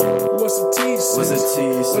What's the T sis? What's the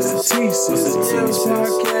T sis? What's the T sis?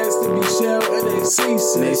 Podcast to be shell and they see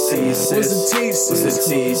sis. What's the T sis? What's the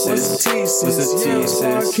T sis? What's the T sis? What's the T sis?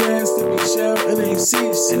 Podcast to be shell and they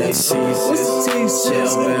see sis. What's the T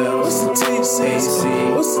sis? What's the T sis?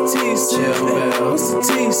 What's the T sis? What's the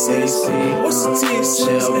T sis? What's the T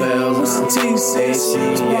sis? What's the T sis?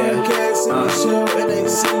 Podcast to be shell and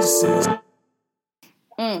they see sis.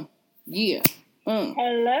 Yeah.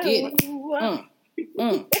 Hello. Get it.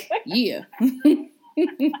 Yeah.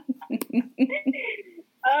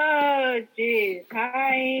 Oh, jeez.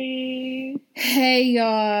 Hi. Hey,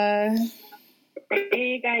 y'all.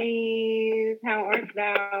 Hey, guys. How art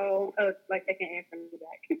thou? Oh, it's like they can answer me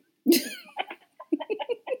back.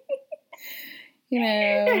 You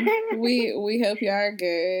know, we hope y'all are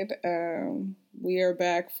good. We are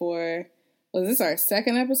back for, was this our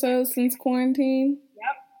second episode since quarantine?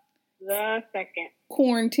 Yep. The second.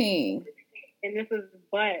 Quarantine. And this is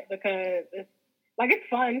because it's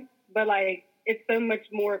fun, but it's so much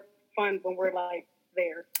more fun when we're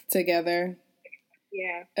there. Together.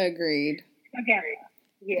 Yeah. Agreed. Okay.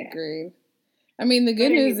 Yeah. Agreed. I mean, the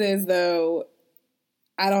good news is, though,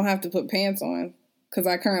 I don't have to put pants on because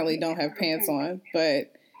I currently don't have pants on,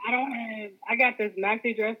 but I got this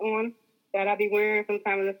maxi dress on that I be wearing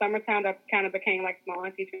sometime in the summertime that kind of became like my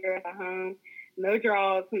auntie dress at home. No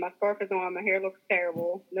drawers, my scarf is on, my hair looks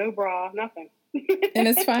terrible, no bra, nothing. And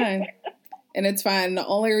it's fine. And it's fine. The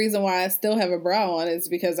only reason why I still have a bra on is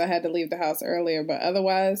because I had to leave the house earlier, but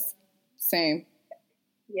otherwise, same.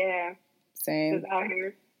 Yeah. Same. Just out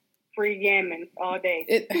here, free Y.A.M.S all day.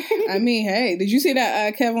 Hey, did you see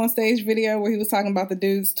that Kev on Stage video where he was talking about the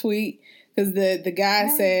dude's tweet? Because the guy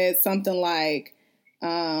said something like,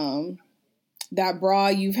 that bra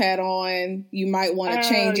you've had on, you might want to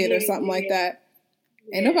change it or something like that.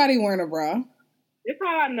 Ain't nobody wearing a bra. That's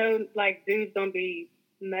how I know, dudes don't be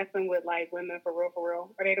messing with, women for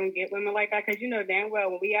real, or they don't get women like that. Because you know damn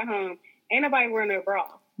well when we at home, ain't nobody wearing no bra.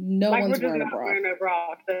 No one's wearing a bra. Wearing no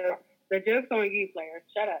bra. So the joke's on you, players.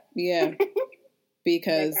 Shut up. Yeah.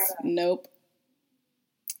 Because, nope.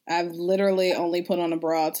 I've literally only put on a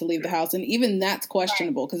bra to leave the house. And even that's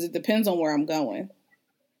questionable because it depends on where I'm going.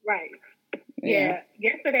 Right. Yeah.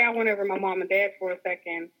 Yesterday I went over to my mom and dad for a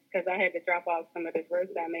second because I had to drop off some of this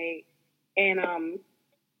roast I made. And I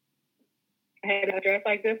had a dress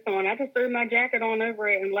like this on. I just threw my jacket on over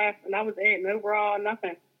it and left. And that was it. No bra,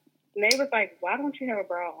 nothing. And they was like, why don't you have a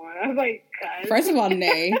bra on? I was like, cause. First of all,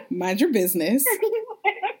 Nay, mind your business.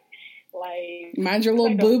 Mind your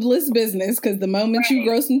little boobless business, because the moment you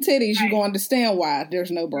grow some titties, you're going to understand why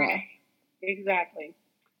there's no bra. Right. Exactly.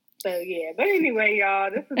 So, yeah. But anyway,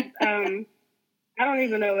 y'all, this is, I don't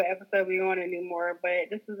even know what episode we're on anymore, but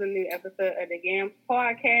this is a new episode of the Y.A.M.S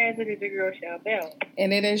podcast. It is your girl, Shell Bell.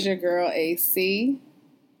 And it is your girl, AC.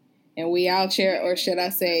 And we out chair, or should I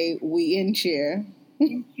say, we in chair.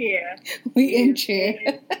 Yeah. We in chair.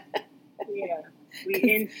 Yeah. We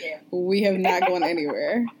in chair. We have not gone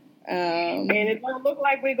anywhere. And it don't look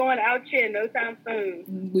like we're going out chair no time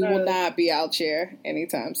soon. We will not be out chair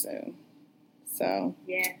anytime soon. So.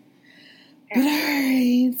 Yeah. But all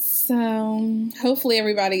right. So hopefully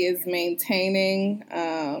everybody is maintaining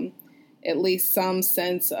at least some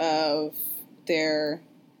sense of their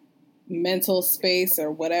mental space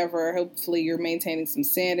or whatever. Hopefully you're maintaining some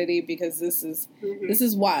sanity because this is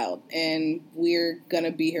wild and we're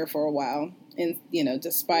gonna be here for a while. And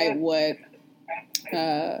despite what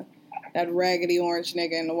that raggedy orange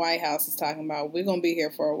nigga in the White House is talking about, we're gonna be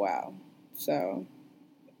here for a while. So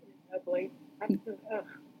ugly.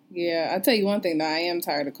 Yeah, I'll tell you one thing though, I am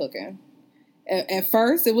tired of cooking. At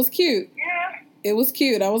first it was cute. Yeah. It was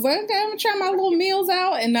cute. I was like, okay, I'm gonna try my little meals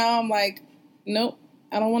out, and now I'm like, nope.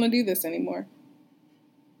 I don't want to do this anymore.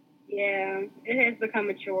 Yeah, it has become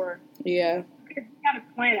a chore. Yeah. You got to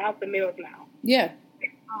plan out the meals now. Yeah.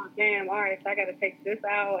 Oh, damn. All right, so I got to take this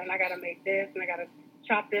out, and I got to make this, and I got to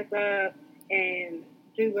chop this up, and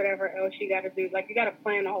do whatever else you got to do. You got to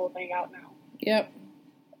plan the whole thing out now. Yep.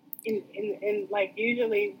 And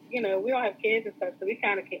usually, we don't have kids and stuff, so we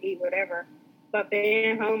kind of can eat whatever. But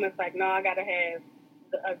being home, it's no, I got to have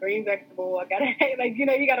a green vegetable. I gotta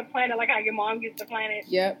you gotta plan it like how your mom used to plan it.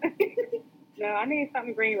 Yep. No, I need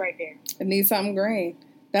something green right there. I need something green.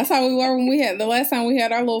 That's how we were when we had the last time we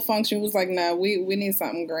had our little function. Was like, no, we need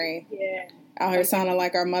something green. Yeah. Out here sounding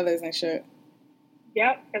like our mothers and shit.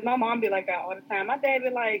 Yep, because my mom be like that all the time. My dad be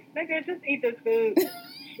like, nigga, just eat this food.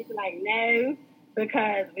 She'd be like, no,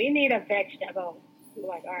 because we need a vegetable. We're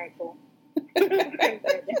like, all right, cool.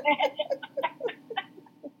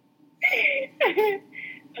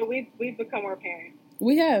 So we've become our parents.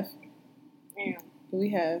 We have. Damn. We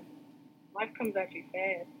have. Life comes at you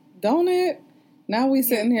fast. Don't it? Now we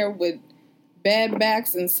sitting here with bad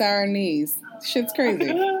backs and sour knees. Shit's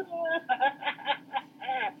crazy.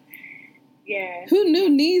 Yeah. Who knew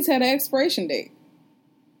knees had an expiration date?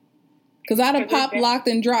 Because I'd have popped, locked,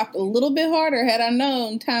 and dropped a little bit harder had I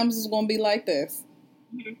known times was going to be like this.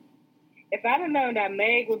 Mm-hmm. If I'd have known that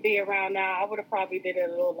Meg would be around now, I would have probably did it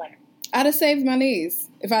a little less. I'd have saved my knees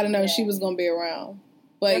if I'd have known she was going to be around.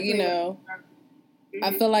 But, Mm-hmm.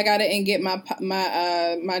 I feel like I didn't get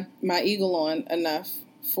my eagle on enough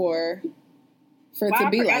for it to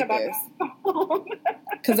be like this.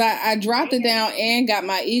 Because I dropped it down and got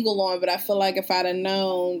my eagle on, but I feel like if I'd have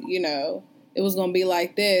known, it was going to be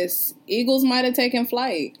like this, eagles might have taken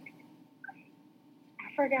flight.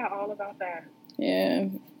 I forgot all about that. Yeah.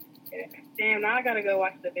 Damn, now I got to go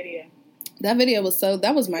watch the video. That video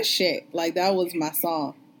that was my shit. Like, that was my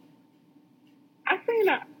song. I seen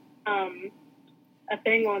a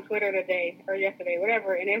thing on Twitter today, or yesterday,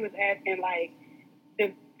 whatever, and it was asking, like,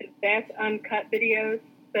 the best uncut videos.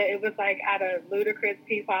 So it was, like, out of Ludacris,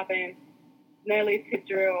 P-Poppin', Nelly, Tip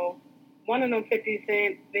Drill, one of them 50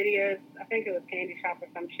 Cent videos, I think it was Candy Shop or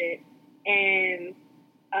some shit, and,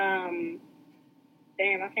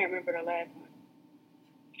 damn, I can't remember the last one.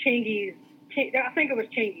 Chingy's, I think it was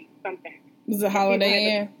Chingy, something. Was it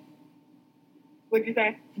Holiday Inn? What'd you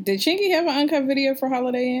say? Did Chingy have an uncut video for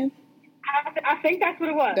Holiday Inn? I think that's what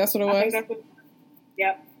it was. That's what it was? I think that's what it was.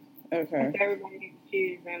 Yep. Okay. Everybody needs to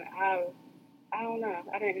choose, and I don't know.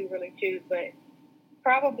 I didn't really choose, but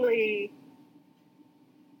probably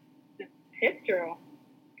the Tip Drill.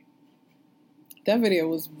 That video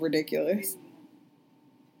was ridiculous.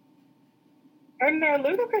 Or no,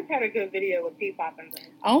 Ludacris had a good video with P-Poppin'.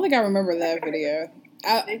 I don't think I remember that video.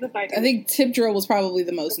 I think Tip Drill was probably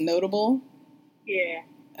the most notable. Yeah.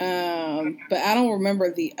 But I don't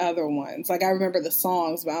remember the other ones. Like, I remember the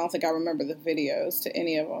songs, but I don't think I remember the videos to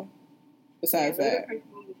any of them. Besides that. Ludacris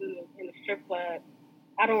was in the strip club.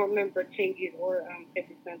 I don't remember Chingy's or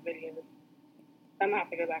 50 Cent videos. I'm going to have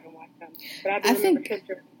to go back and watch them. But I do remember Tip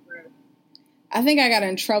Drill. I think I got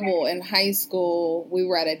in trouble in high school. We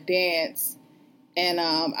were at a dance. And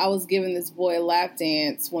I was giving this boy a lap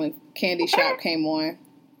dance when Candy Shop came on.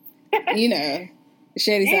 The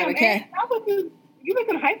shady side of cat. You was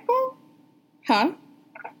in high school? Huh?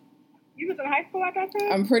 You was in high school at that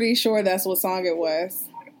time? I'm pretty sure that's what song it was.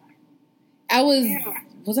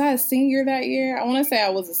 Was I a senior that year? I want to say I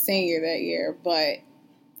was a senior that year, but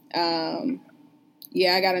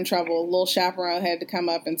yeah, I got in trouble. A little chaperone had to come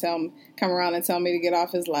around and tell me to get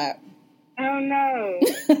off his lap. Oh no.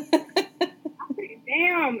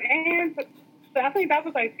 Damn, and so I think that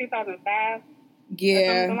was like 2005.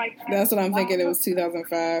 Yeah, like that. That's what I'm thinking. It was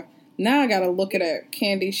 2005. Now I gotta look at a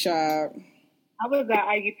Candy Shop. I was at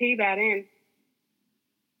IUP by then.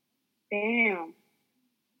 Damn.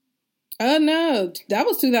 Oh no, that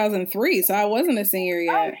was 2003. So I wasn't a senior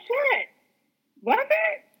yet. Oh shit! Was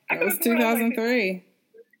it? That was 2003.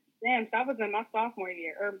 Damn, so I was in my sophomore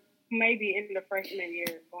year, or maybe in the freshman year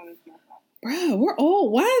going into my sophomore. Bro, we're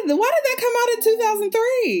old. Why did that come out in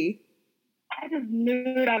 2003? I just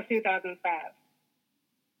knew that was 2005.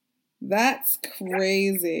 That's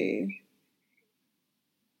crazy.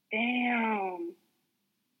 Damn.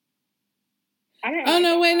 Oh,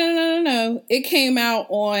 no, wait, no. It came out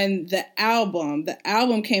on the album. The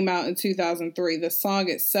album came out in 2003. The song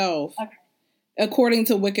itself, according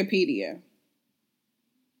to Wikipedia.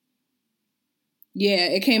 Yeah,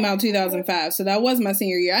 it came out 2005. So that was my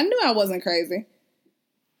senior year. I knew I wasn't crazy.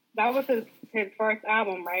 That was his first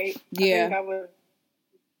album, right? Yeah. I think that was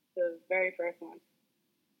the very first one.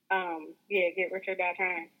 Yeah, Get Rich or Die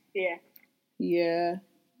Trying. Yeah. Yeah.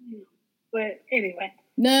 But anyway.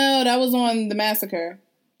 No, that was on The Massacre.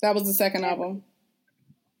 That was the second album.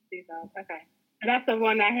 Okay. And that's the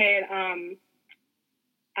one that had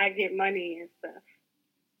I Get Money and stuff.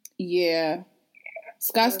 Yeah.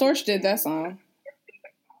 Scott Storch did that song.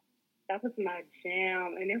 That was my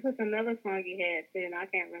jam. And there was another song he had too, and I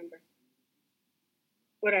can't remember.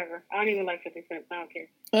 Whatever. I don't even like 50 Cent. I don't care.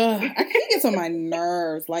 I think it's on my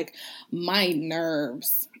nerves. Like, my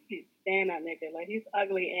nerves. I can't stand that nigga. Like, he's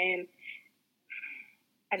ugly and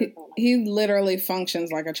I just don't like he literally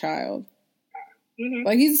functions like a child. Mm-hmm.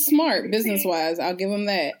 Like, he's smart business-wise. I'll give him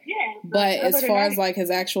that. Yeah. But as far as, like,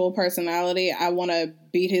 his actual personality, I want to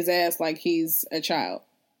beat his ass like he's a child.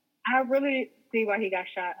 I really see why he got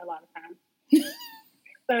shot a lot of times.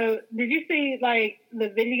 So, did you see, like, the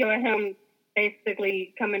video of him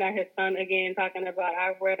basically coming at his son again, talking about,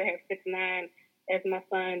 I'd rather have 6ix9ine as my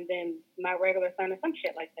son than my regular son or some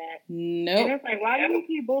shit like that? Nope. And it's like, why do you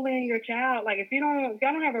keep bullying your child? Like, if y'all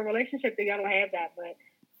don't have a relationship, then y'all don't have that. But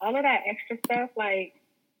all of that extra stuff, like,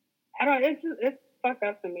 I don't. It's fucked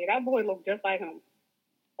up to me. That boy looked just like him.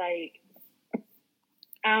 Like,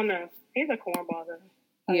 I don't know. He's a cornball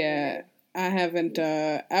though. Yeah, I haven't.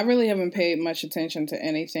 I really haven't paid much attention to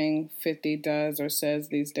anything 50 does or says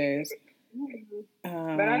these days.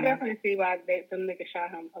 Mm-hmm. But I definitely see why them niggas shot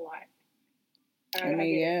him a lot. I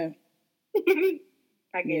mean, yeah.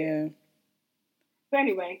 I get it. So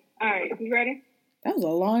anyway, all right, you ready? That was a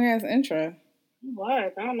long ass intro. It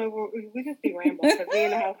was. I don't know. We just be rambling because we're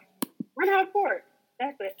in the house court.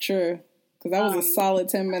 That's it. True. Because that was a solid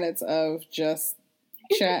 10 minutes of just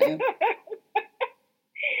chatting.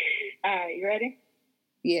 All right, you ready?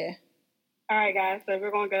 Yeah. All right, guys. So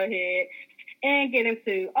we're going to go ahead and get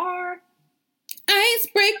into our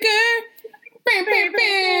icebreaker. Bam, bam,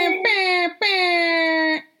 bam, bam,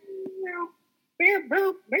 bam.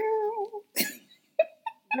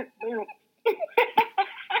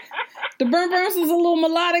 The burn burns was a little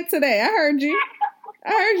melodic today. I heard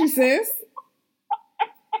you, sis.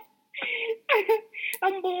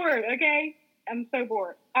 I'm bored, okay? I'm so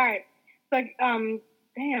bored. All right. So,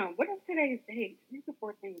 damn, what is today's date? It's the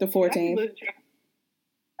 14th. The 14th.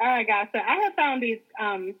 All right, guys. So I have found these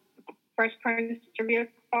Fresh Prince trivia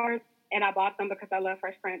cards, and I bought them because I love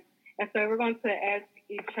Fresh Prince. And so we're going to ask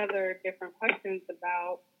each other different questions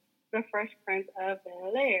about the Fresh Prince of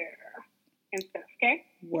Bel-Air and stuff, okay?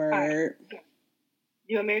 Word. Right.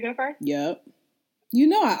 You want me to go first? Yep. You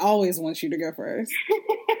know I always want you to go first.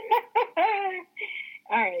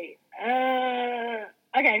 All right.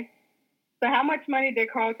 Okay. So how much money did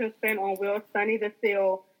Carlton spend on Will Sonny the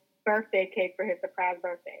Seal birthday cake for his surprise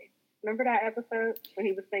birthday? Remember that episode when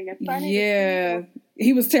he was singing Sonny? Yeah.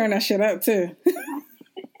 He was tearing that shit up too.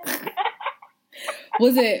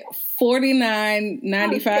 Was it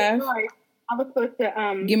 $49.95? I was supposed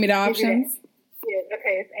to give me the options. Yeah,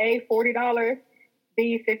 okay. It's A, $40,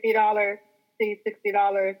 B, $50, C,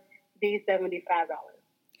 $60, D, $75.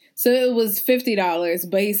 So it was $50,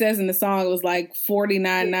 but he says in the song it was like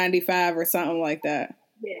 $49.95 or something like that.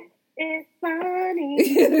 Yeah. It's funny.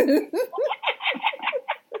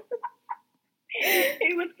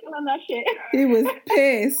 He was killing that shit. He was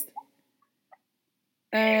pissed.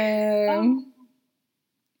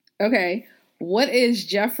 Okay. What is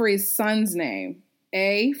Jeffrey's son's name?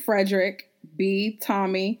 A, Frederick, B,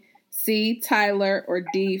 Tommy, C, Tyler, or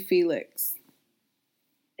D, Felix?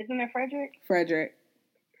 Isn't it Frederick? Frederick.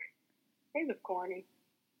 He was corny.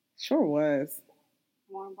 Sure was.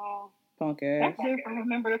 Cornball. Punk ass. That's dude from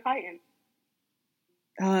Remember the Titans.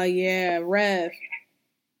 Oh, yeah. Rev.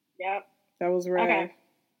 Yep. That was Rev. Okay.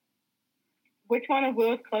 Which one of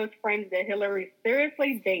Will's close friends did Hillary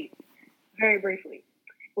seriously date? Very briefly.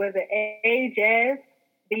 Was it A, Jazz,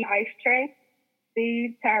 B, Ice Tray,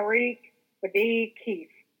 C, Tyreek, or D, Keith?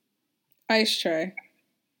 Ice Tray.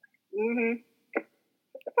 Mm-hmm.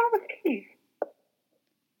 What was Keith?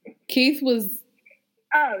 Keith was...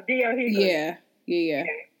 Oh, D.O. Hughley. Yeah.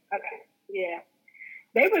 Okay. Yeah.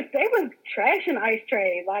 They was trashing Ice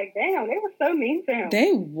Tray. Like, damn, they were so mean to him.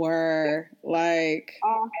 They were. Like...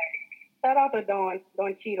 Shout out to Dawn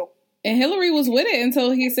Cheadle. And Hillary was with it until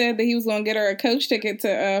he said that he was going to get her a coach ticket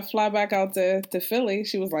to fly back out to Philly.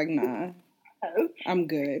 She was like, nah, coach? I'm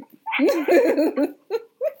good.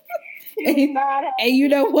 And you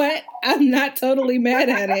know what? I'm not totally mad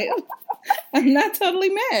at it. I'm not totally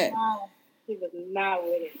mad. She was not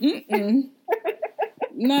with it. Mm-mm.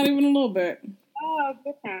 Not even a little bit. Oh,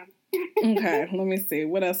 good time. Okay, let me see.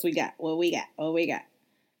 What else we got? What we got?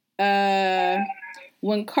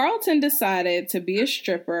 When Carlton decided to be a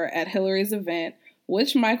stripper at Hillary's event,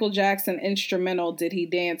 which Michael Jackson instrumental did he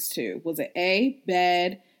dance to? Was it A,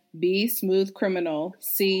 Bad, B, Smooth Criminal,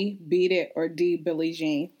 C, Beat It, or D, Billie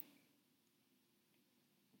Jean?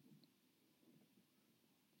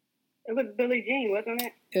 It was Billie Jean, wasn't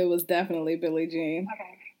it? It was definitely Billie Jean.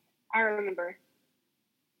 Okay. I remember.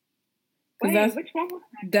 Wait, which one was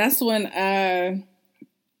that? That's when,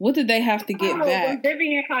 what did they have to get back? When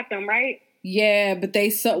Vivian caught them, right? Yeah, but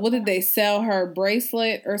what did they sell her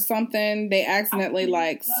bracelet or something? They accidentally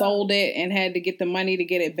sold it and had to get the money to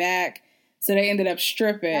get it back. So they ended up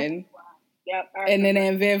stripping. Yep. And then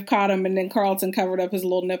Aunt Viv caught him and then Carlton covered up his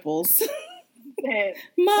little nipples.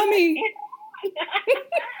 Mommy.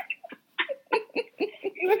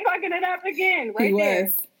 He was fucking it up again, right?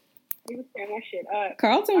 He was tearing that shit up.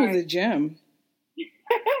 Carlton was a gem.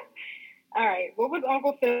 All right. What was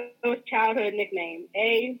Uncle Phil's childhood nickname?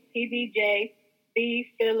 A, PBJ,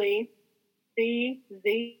 B, Philly, C,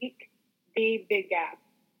 Zeke, D, Big Guy.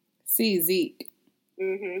 C, Zeke.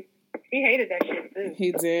 Mm-hmm. He hated that shit, too.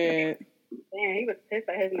 He did. Man, he was pissed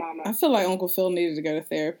at his mama. I feel like Uncle Phil needed to go to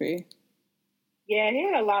therapy. Yeah, he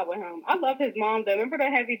had a lot with him. I love his mom though. Remember the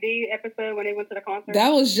Heavy D episode when they went to the concert? That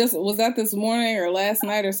was that this morning or last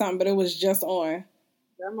night or something? But it was just on.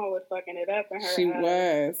 Grandma was fucking it up in her. She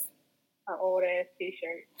was. Her old ass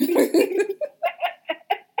T-shirt.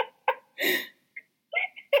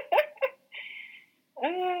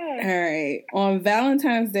 All right. On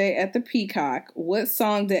Valentine's Day at the Peacock, what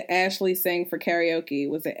song did Ashley sing for karaoke?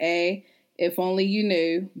 Was it A, If Only You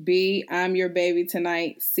Knew, B, I'm Your Baby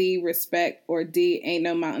Tonight, C, Respect, or D, Ain't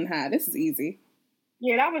No Mountain High? This is easy.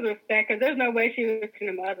 Yeah, that was Respect, because there's no way she was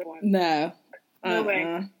singing the other one. No. No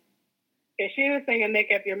way. Because she was singing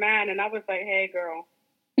Make Up Your Mind, and I was like, hey, girl.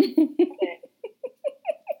 Got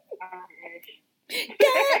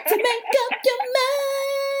to make up your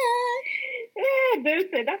mind. Yeah, dude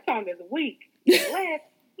said that song is weak.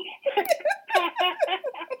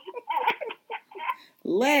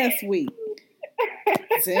 Last week.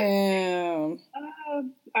 Damn.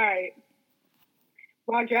 All right.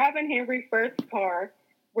 While driving Henry's first car,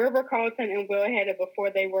 where were Carlton and Will headed before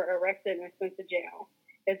they were arrested and sent to jail?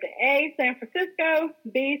 Is it A, San Francisco,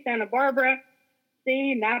 B, Santa Barbara,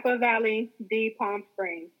 C, Napa Valley, D, Palm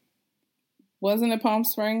Springs? Wasn't it Palm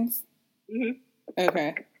Springs? Mm-hmm.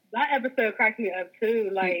 Okay. That episode cracked me up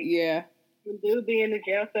too. Like, yeah. Dude be in the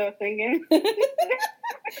jail cell singing.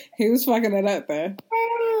 He was fucking it up though.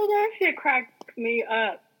 Oh, that shit cracked me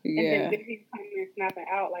up. Yeah. And then he's coming and snapping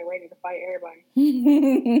out, like ready to fight everybody.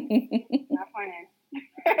 Not playing.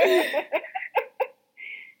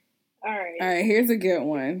 All right, here's a good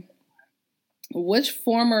one. Which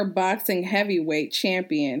former boxing heavyweight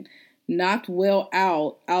champion knocked Will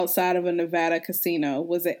out outside of a Nevada casino?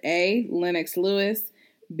 Was it A, Lennox Lewis,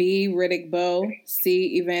 B, Riddick Bowe,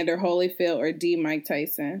 C, Evander Holyfield, or D, Mike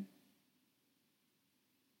Tyson?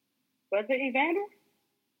 Was it Evander?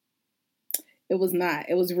 It was not.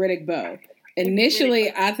 It was Riddick Bowe.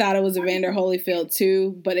 Initially, I thought it was Evander Holyfield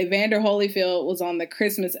too, but Evander Holyfield was on the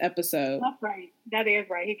Christmas episode. That's right. That is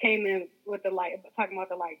right. He came in with the light, talking about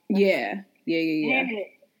the light. Yeah.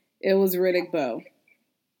 It was Riddick Bowe.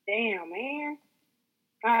 Damn, man.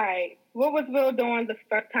 All right. What was Will doing the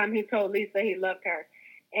first time he told Lisa he loved her?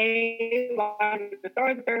 A, watching the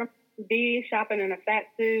stars with her. B, shopping in a fat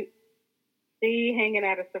suit. C, hanging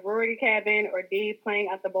at a sorority cabin. Or D, playing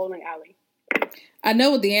at the bowling alley. I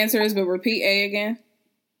know what the answer is, but repeat A again.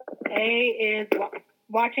 A is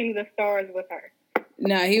watching the stars with her.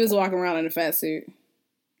 No, he was walking around in a fat suit.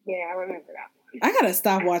 Yeah, I remember that one. I gotta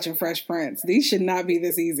stop watching Fresh Prince. These should not be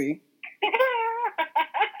this easy.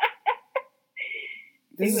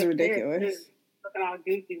 This is ridiculous. Looking all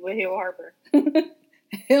goofy with Hill Harper.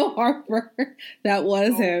 Hill Harper. That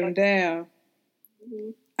was him. Damn.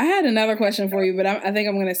 Mm-hmm. I had another question for you, but I think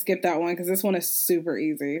I'm going to skip that one because this one is super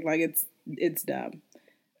easy. Like, it's dumb.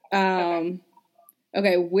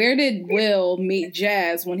 Okay, where did Will meet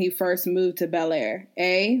Jazz when he first moved to Bel Air?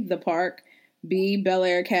 A, the park, B, Bel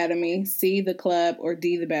Air Academy, C, the club, or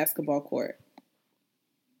D, the basketball court?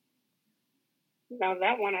 No,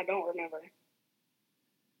 that one I don't remember.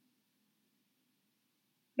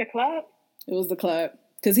 The club? It was the club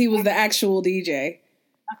because he was the actual DJ.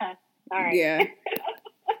 Okay. All right. Yeah.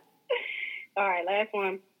 All right, last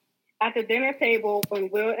one. At the dinner table, when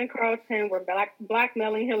Will and Carlton were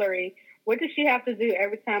blackmailing Hillary, what did she have to do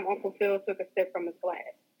every time Uncle Phil took a sip from his glass?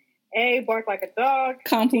 A, bark like a dog.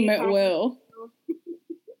 Compliment Will.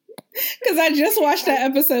 Because I just watched that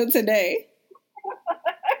episode today.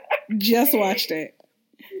 Just watched it.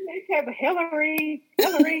 They have Hillary.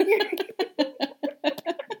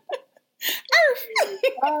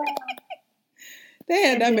 They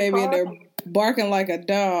had that baby in there barking like a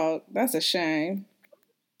dog. That's a shame.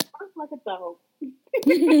 Bark like a dog.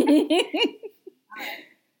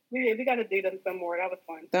 Yeah, we got to do them some more. That was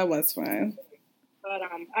fun. That was fun. But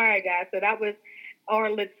all right, guys. So that was our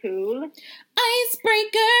little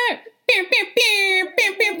icebreaker. Pew, pew, pew,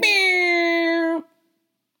 pew, pew, pew.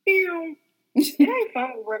 Pew. It ain't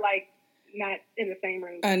fun when we're like not in the same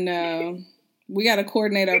room. I know. We got to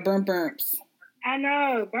coordinate our burps. I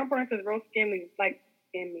know. Burps is real skinny. Like,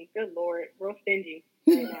 skinny. Good Lord. Real stingy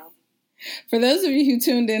right now. For those of you who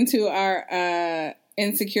tuned into our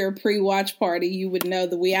Insecure pre-watch party, you would know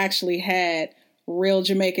that we actually had real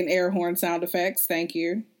Jamaican air horn sound effects. Thank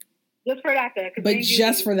you. Just for that, though. But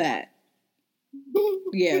just for that.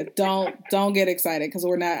 Yeah, don't get excited because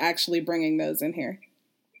we're not actually bringing those in here.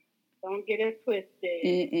 Don't get it twisted.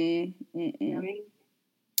 You know what I mean?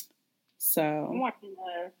 So I'm watching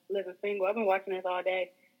Living Single. I've been watching this all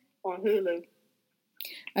day on Hulu.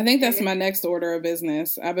 I think that's my next order of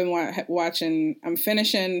business. I've been watching. I'm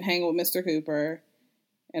finishing Hang with Mr. Cooper,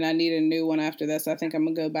 and I need a new one after this. I think I'm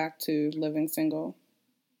gonna go back to Living Single.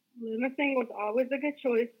 Living Single is always a good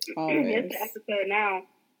choice. Always. It's the episode now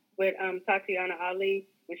with Tatiana Ali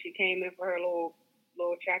when she came in for her little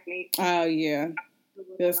track meet. Oh, yeah.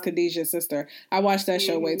 That's Khadijah's sister. I watched that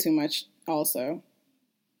show way too much also.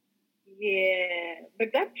 Yeah.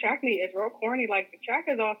 But that track meet is real corny. Like, the track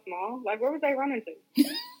is all small. Like, where was they running to?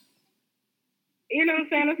 You know what I'm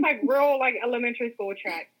saying? It's like real, like, elementary school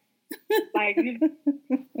track. Like,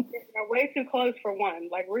 you're way too close for one.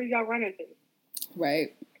 Like, where y'all running to?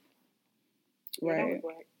 Right. Yeah, right. That was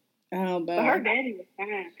whack. I don't know. But her daddy was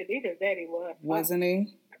fine. Khadijah's daddy was. Wasn't he?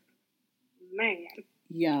 Man.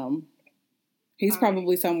 Yum. He's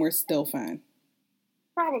probably somewhere still fine.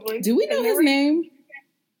 Probably. Do we know his name?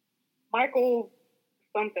 Michael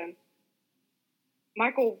something.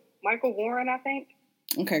 Michael Warren, I think.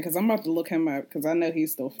 Okay, because I'm about to look him up because I know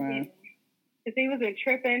he's still fine. Because he was in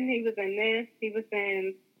Trippin', he was in this, he was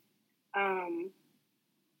in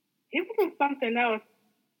something else,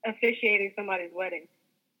 officiating somebody's wedding.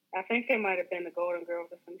 I think it might have been the Golden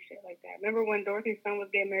Girls or some shit like that. Remember when Dorothy's son was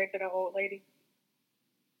getting married to that old lady?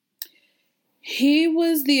 He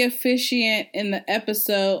was the officiant in the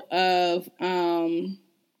episode of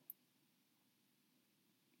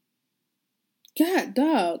God,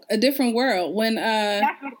 dog, A Different World. When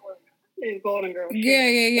That's what it was. Golden Girls.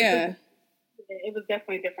 Yeah. It was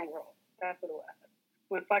definitely a different world. That's what it was.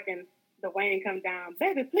 When fucking Dwayne comes down,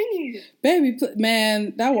 baby, please. Baby,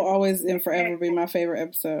 man, that will always and forever be my favorite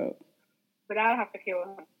episode. But I'll have to kill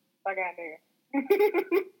him if I got there.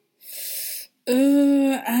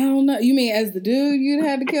 I don't know. You mean as the dude you'd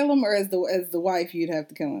have to kill him, or as the wife you'd have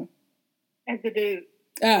to kill him? As the dude.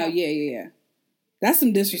 Oh, yeah. That's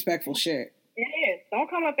some disrespectful shit. It is. Don't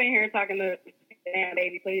come up in here talking to damn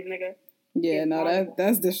baby, please, nigga. Yeah, no,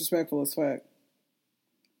 that's disrespectful as fuck.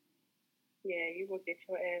 Yeah, you will get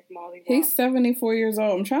your ass molly. He's 74 years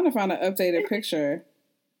old. I'm trying to find an updated picture.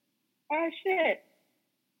 Oh, shit.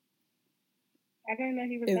 I didn't know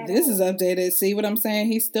he was If that this old. is updated, see what I'm saying?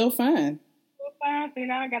 He's still fine. Still fine. See,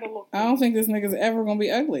 now I gotta look. I don't think this nigga's ever gonna be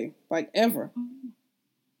ugly. Like, ever.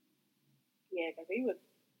 Yeah, because he was...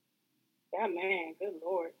 That man, good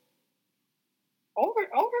lord. Older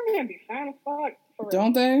men be fine as fuck.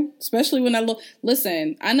 Don't they? Especially when I look.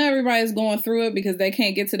 Listen, I know everybody's going through it because they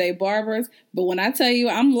can't get to their barbers. But when I tell you,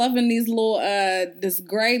 I'm loving these little,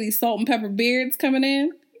 these salt and pepper beards coming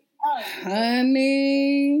in. Oh, yeah.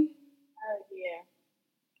 Honey. Oh, yeah.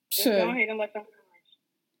 Just Sure. go ahead and let them finish.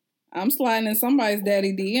 I'm sliding in somebody's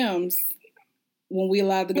daddy DMs when we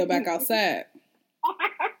allowed to go back outside.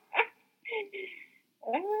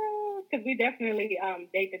 Because we definitely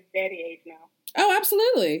date the daddy age now. Oh,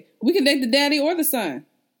 absolutely. We can date the daddy or the son,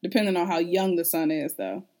 depending on how young the son is,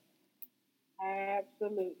 though.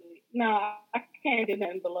 Absolutely. No, I can't do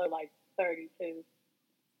nothing below like 32.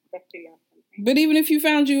 That's too young. But even if you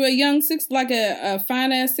found you a young a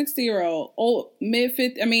fine ass 60-year-old, older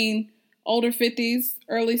 50s,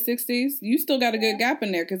 early 60s, you still got a good gap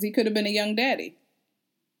in there because he could have been a young daddy.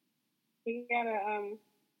 He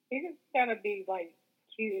just gotta be like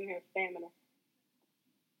cute in his stamina.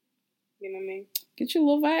 You know what I mean? Get you a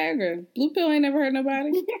little Viagra. Blue pill ain't never hurt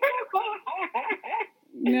nobody. You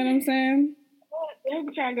know what I'm saying? They'll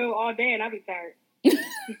be trying to go all day and I'll be tired.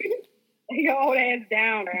 Your old ass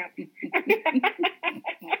down, Ramp.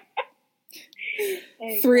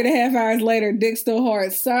 3.5 hours later, dick still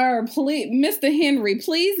hard. Sir, please, Mr. Henry,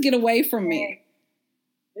 please get away from me.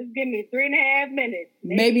 Just give me 3.5 minutes.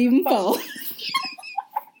 Maybe even 4.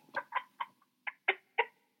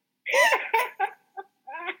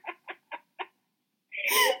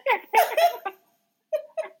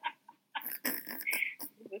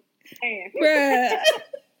 Bruh. That's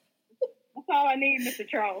all I need, Mr.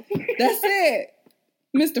 Charles. That's it.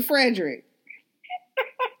 Mr. Frederick.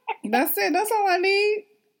 That's it. That's all I need.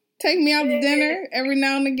 Take me out to dinner every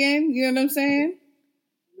now and again. You know what I'm saying?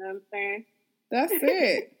 You know what I'm saying? That's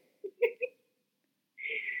it.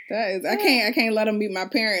 I can't let them meet my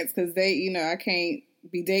parents because they, I can't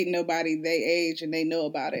be dating nobody they age and they know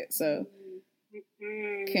about it. So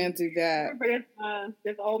can't do that. I remember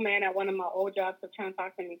this old man at one of my old jobs was trying to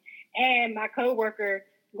talk to me, and my coworker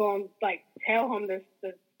going like tell him to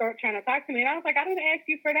start trying to talk to me, and I was like, I didn't ask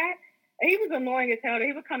you for that. And he was annoying as hell.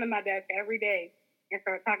 He would come to my desk every day and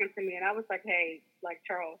start talking to me, and I was like, hey, like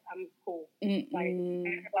Charles, I'm cool. Like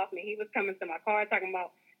off me. He was coming to my car talking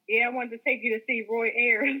about, yeah, I wanted to take you to see Roy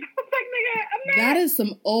Ayers. I was like, nigga, I'm not. That is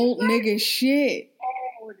some old nigga shit.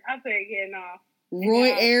 Oh, I said, yeah, no.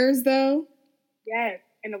 Roy Ayers, though? Yes.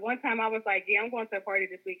 And the one time I was like, yeah, I'm going to a party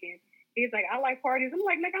this weekend. He's like, I like parties. I'm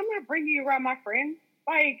like, nigga, I'm not bringing you around my friends.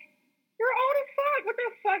 Like, you're old as fuck. What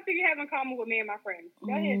the fuck do you have in common with me and my friends?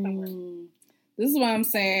 Go ahead somewhere. This is what I'm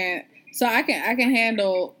saying. So I can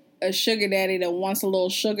handle a sugar daddy that wants a little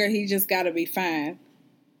sugar. He just got to be fine.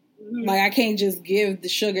 Mm-hmm. Like, I can't just give the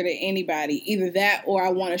sugar to anybody. Either that or I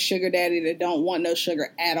want a sugar daddy that don't want no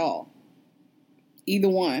sugar at all. Either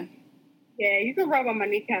one. Yeah, you can rub on my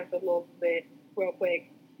kneecaps a little bit real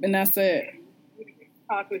quick. And that's it.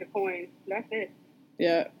 Toss me the coins. That's it.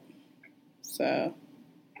 Yeah. So.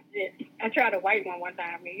 I tried a white one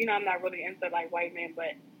time. I mean, you know, I'm not really into, like, white men,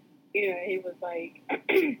 but, you know, he was, like,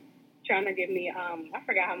 trying to give me, I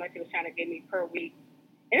forgot how much he was trying to give me per week.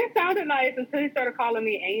 And it sounded nice until he started calling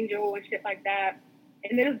me Angel and shit like that.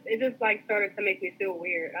 And it just like, started to make me feel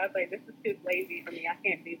weird. I was like, this is too lazy for me. I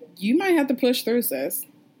can't do this. You might have to push through, sis.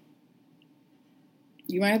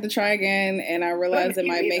 You might have to try again, and I realize it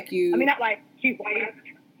might make you... I mean, not like cute white.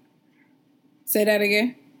 Say that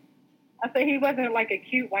again? I said he wasn't like a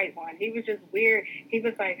cute white one. He was just weird. He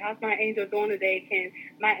was like, how's my angel doing today? Can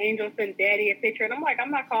my angel send daddy a picture? And I'm like,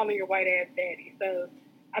 I'm not calling your white ass daddy. So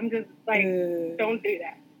I'm just like, don't do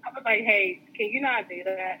that. I was like, hey, can you not do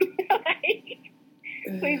that?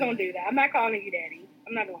 Please don't do that. I'm not calling you daddy.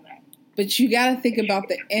 I'm not doing that. But you got to think about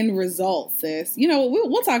the end result, sis. You know,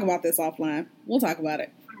 we'll talk about this offline. We'll talk about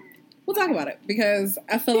it. We'll talk about it because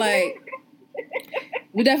I feel like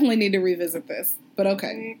we definitely need to revisit this. But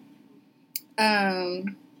okay. All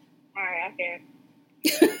right, I can.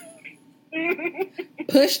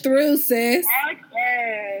 Push through, sis.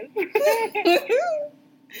 Yes.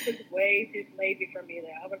 It was way too slavey for me,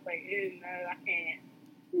 though. I was like, ew, no, I can't.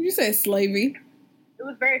 You said slavey. It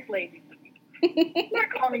was very slavey for me. I'm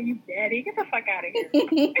not calling you daddy. Get the fuck out of here.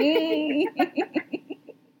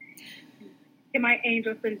 Can my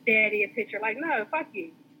angel send daddy a picture? Like, no, fuck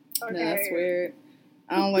you. No, that's weird.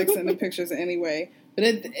 I don't like sending pictures anyway. But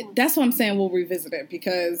that's what I'm saying. We'll revisit it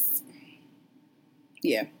because,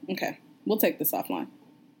 yeah, okay. We'll take this offline.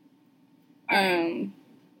 All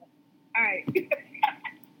right.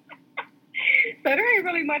 So there ain't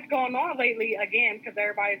really much going on lately, again, because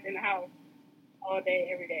everybody's in the house all day,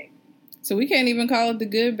 every day. So we can't even call it the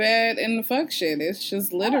good, bad, and the fuck shit. It's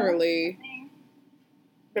just literally...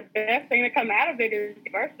 The best thing to come out of it is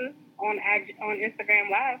Versus on Instagram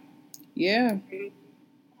Live. Yeah.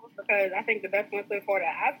 Because I think the best one so far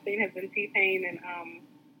that I've seen has been T-Pain and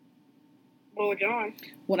Lil Jon.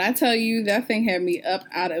 When I tell you that thing had me up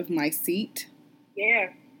out of my seat.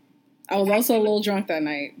 Yeah. I was also a little drunk that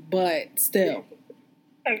night, but still.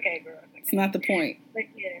 Okay, girl. It's not the point. Like,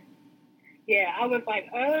 yeah, I was like,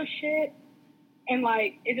 oh, shit. And,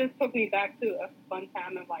 like, it just took me back to a fun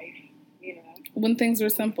time in life, you know. When things were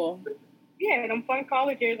simple. Yeah, them fun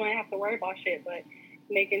college years when I have to worry about shit, but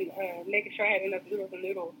making sure I had enough noodles and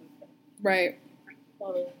stuff. Right.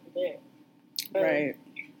 So it was it. So right.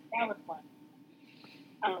 That was fun.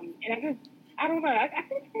 And I don't know. I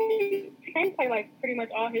think he can play, like, pretty much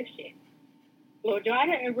all his shit. Lil Jon,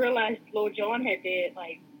 I didn't realize Lil Jon had did,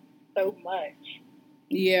 like, so much.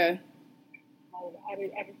 Yeah. I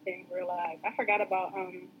just didn't realize. I forgot about,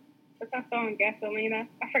 what's that song, Gasolina?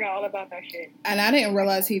 I forgot all about that shit. And I didn't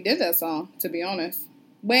realize he did that song, to be honest.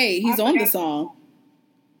 Wait, he's on the song.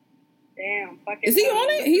 Damn. Is he on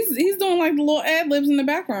it? He's doing, like, the little ad-libs in the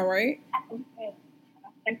background, right? I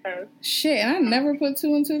think so. Shit, I never put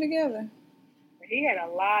two and two together. He had a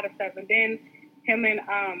lot of stuff. And then him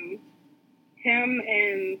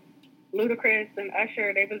and Ludacris and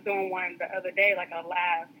Usher, they was doing one the other day, like a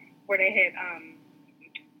live, where they had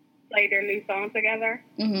played their new song together.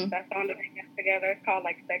 Mm-hmm. That song that they got together, it's called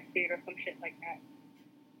like Sex Beat or some shit like that.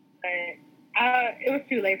 But it was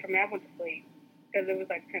too late for me. I went to sleep because it was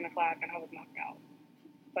like 10 o'clock and I was knocked out.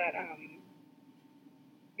 But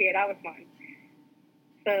yeah, that was fun.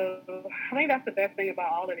 So I think that's the best thing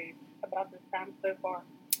about all of these, about this time so far.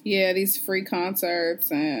 Yeah, these free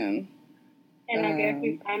concerts and I guess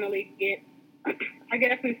we finally get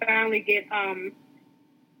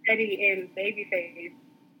Eddie and Babyface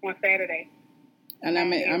on Saturday. And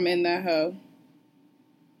I'm in that hoe.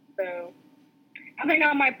 So I think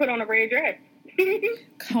I might put on a red dress.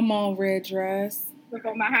 Come on, red dress. Look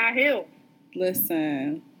on my high heels.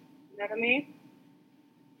 Listen. You know what I mean?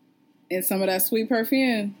 And some of that sweet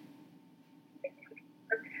perfume.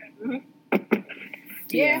 Mm-hmm.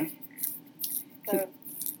 Yeah. So,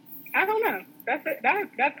 I don't know.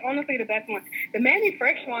 That's honestly the best one. The Manny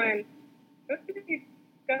Fresh one, let's go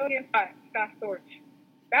against Scott Storch.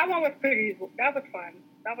 That one was that was fun.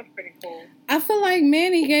 That was pretty cool. I feel like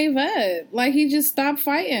Manny gave up. Like, he just stopped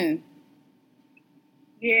fighting.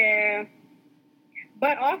 Yeah.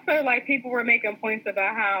 But also, like, people were making points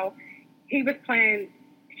about how he was playing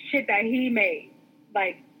shit that he made.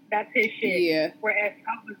 Like, That's his shit. Yeah. Whereas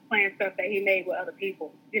I was playing stuff that he made with other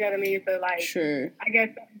people. You know what I mean? So, like, sure. I guess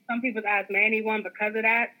some people's eyes Manny won because of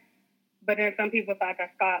that. But then some people thought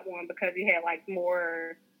that Scott won because he had, like,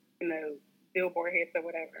 more, Billboard hits or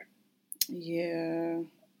whatever. Yeah.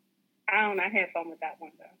 I don't know. I had fun with that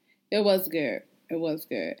one, though. It was good. It was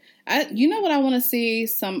good. You know what I want to see?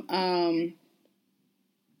 Some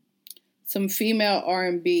female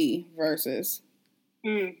R&B verses.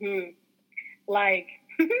 Mm-hmm. Like,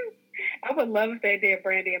 I would love if they did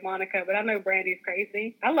Brandy and Monica, but I know Brandy's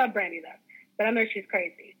crazy. I love Brandy, though, but I know she's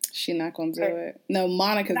crazy. She's not going to do it. No,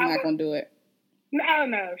 Monica's not going to do it. No.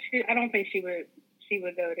 I don't think she would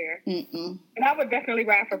go there. Mm-mm. And I would definitely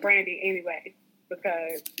ride for Brandy anyway,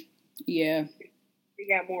 because yeah, she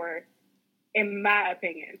got more, in my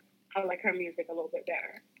opinion. I like her music a little bit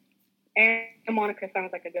better. And Monica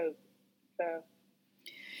sounds like a goat. So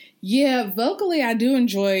yeah, vocally I do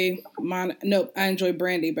enjoy I enjoy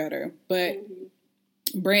Brandy better, but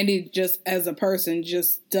Brandy just as a person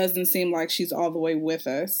just doesn't seem like she's all the way with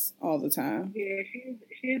us all the time. Yeah,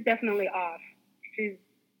 she's definitely off. She's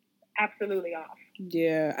absolutely off.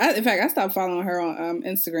 Yeah, in fact, I stopped following her on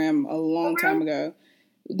Instagram a long time ago.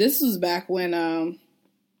 This was back when I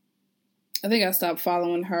think I stopped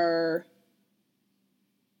following her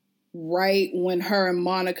right when her and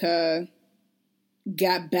Monica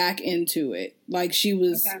got back into it. Like, she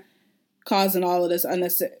was causing all of this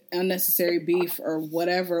unnecessary beef or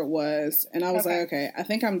whatever it was. And I was like, okay, I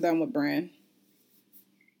think I'm done with Bran.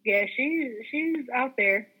 Yeah, she's out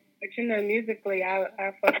there. But, musically,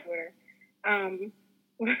 I fuck with her. And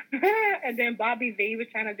then Bobby V was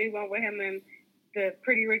trying to do one with him and the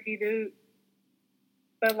Pretty Ricky dude.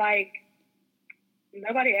 But, like,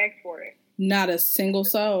 nobody asked for it. Not a single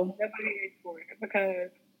soul. Nobody asked for it because,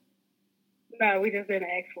 no, we just didn't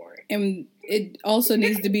ask for it. And it also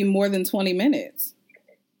needs to be more than 20 minutes.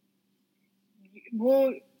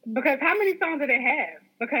 Well, because how many songs did it have?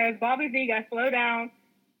 Because Bobby V got Slow Down,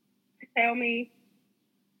 Tell Me.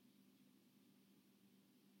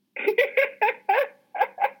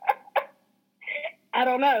 I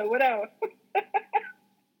don't know. What else?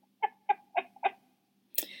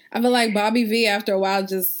 I feel like Bobby V, after a while,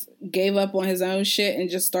 just gave up on his own shit and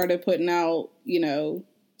just started putting out,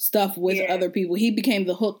 stuff with other people. He became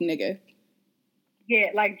the hook nigga. Yeah,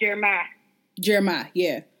 like Jeremiah. Jeremiah,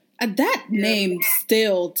 yeah. That name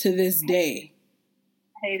still, to this day,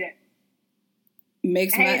 I hate it.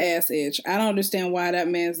 Makes my ass itch. I don't understand why that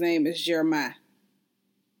man's name is Jeremiah.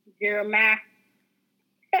 Jeremiah.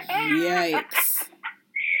 Yikes.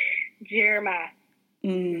 Jeremiah.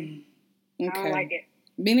 Okay. I don't like it.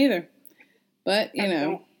 Me neither. But,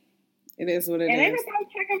 it is what it is. And ain't nobody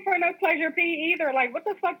checking for no Pleasure P either. Like, what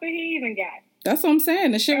the fuck did he even get? That's what I'm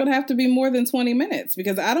saying. The shit would have to be more than 20 minutes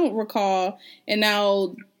because I don't recall. And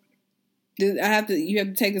now you have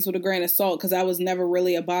to take this with a grain of salt because I was never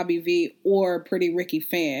really a Bobby V or Pretty Ricky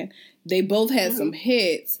fan. They both had some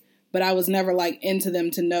hits, but I was never like into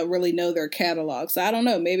them to really know their catalog. So I don't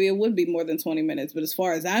know. Maybe it would be more than 20 minutes. But as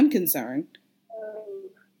far as I'm concerned,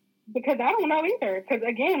 because I don't know either. Because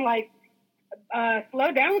again, like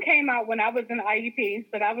Slow Down came out when I was in IUP,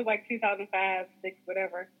 so that was like 2005, 6,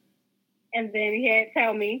 whatever. And then he had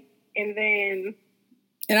Tell Me, and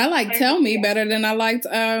I like Tell Me better than I liked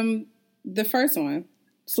the first one,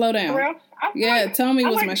 Slow Down. For real? Tell Me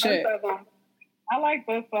was my shit. I like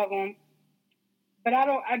both of them, but I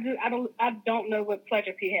don't know what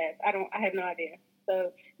Pleasure P has. I have no idea.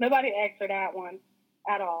 So nobody asked for that one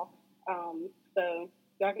at all. So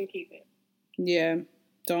y'all can keep it. Yeah,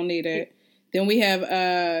 don't need it. Then we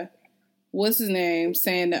have what's his name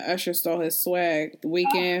saying that Usher stole his swag. The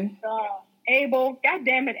Weeknd. Oh, Abel, God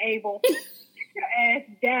damn it, Abel. Get your ass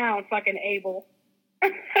down, fucking Abel.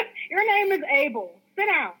 Your name is Abel. Sit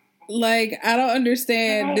down. Like, I don't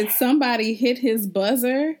understand. Did somebody hit his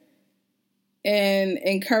buzzer and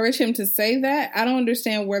encourage him to say that? I don't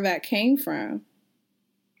understand where that came from.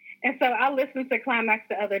 And so I listened to Climax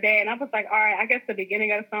the other day, and I was like, all right, I guess the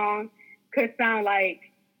beginning of the song could sound like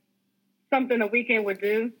something The Weeknd would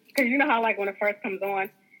do. Because you know how, like, when it first comes on.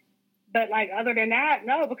 But, like, other than that,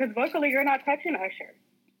 no, because vocally you're not touching Usher.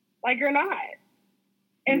 Like, you're not.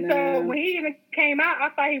 And so when he even came out, I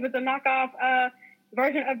thought he was a knockoff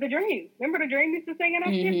version of The Dream. Remember The Dream used to sing in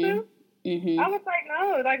that shit too? Mm-hmm. I was like,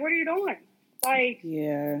 no, like, what are you doing? Like,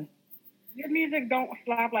 yeah, your music don't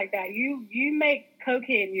slap like that. You make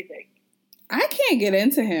cokehead music. I can't get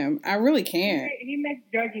into him. I really can't. He makes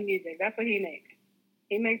druggy music. That's what he makes.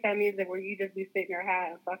 He makes that music where you just be sitting there high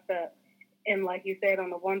and fucked up. And like you said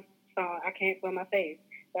on the one song, I Can't Feel My Face.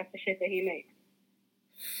 That's the shit that he makes.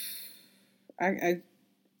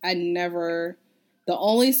 I never The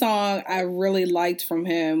only song I really liked from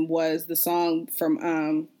him was the song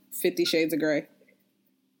from 50 Shades of Grey.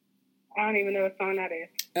 I don't even know what song that is.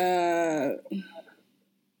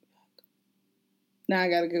 Now I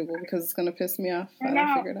gotta Google because it's gonna piss me off if I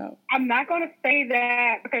don't figure it out. I'm not gonna say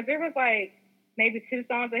that because there was like maybe 2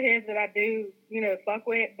 songs of his that I do, fuck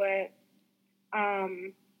with, but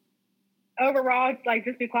overall, like,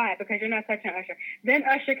 just be quiet because you're not touching Usher. Then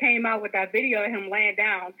Usher came out with that video of him laying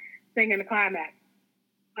down singing the climax.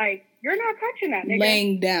 Like, you're not touching that, nigga.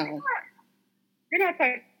 Laying down. You're not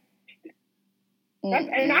touching it.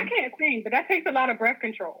 And I can't sing, but that takes a lot of breath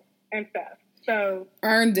control and stuff. So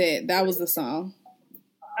Earned It. That was the song.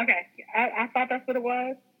 Okay. I thought that's what it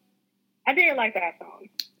was. I did like that song.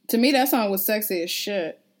 To me, that song was sexy as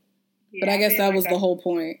shit. Yeah, but I guess that was the whole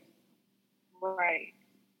point. Right.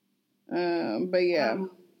 But yeah.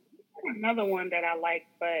 Another one that I like,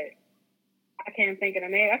 but I can't think of the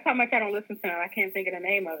name. That's how much I don't listen to him. I can't think of the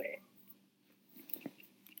name of it.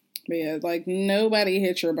 But yeah, like, nobody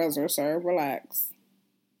hit your buzzer, sir. Relax.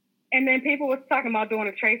 And then people was talking about doing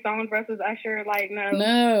a Trey Songz versus Usher. Like, no.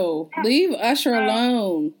 No. Leave Usher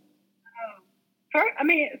alone. So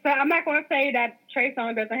I'm not going to say that Trey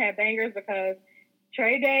Songz doesn't have bangers because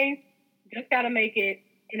Trey Day just got to make it.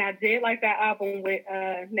 And I did like that album with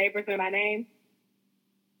Neighbors in My Name.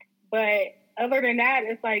 But other than that,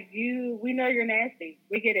 it's like, we know you're nasty.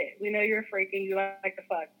 We get it. We know you're a freak and you like to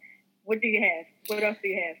fuck. What do you have? What else do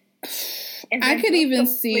you have? And I could even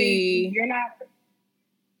see... You're not...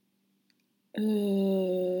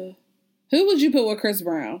 who would you put with Chris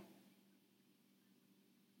Brown?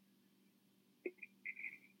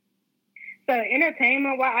 So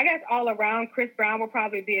entertainment-wise, I guess all around, Chris Brown will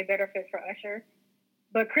probably be a better fit for Usher.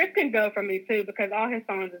 But Chris can go for me too because all his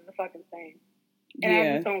songs is the fucking same, and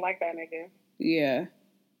I just don't like that nigga. Yeah,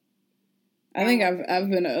 I think I've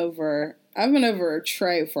been over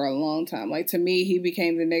Trey for a long time. Like, to me, he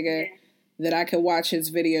became the nigga that I could watch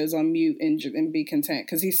his videos on mute and be content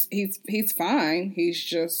because he's fine. He's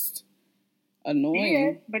just annoying. He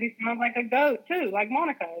is, but he sounds like a goat too, like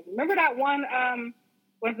Monica. Remember that one?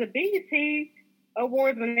 Was the BET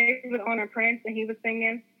Awards when they was on a Prince and he was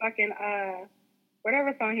singing fucking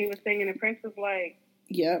whatever song he was singing and Prince was like,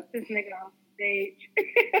 "Yep, this nigga on stage."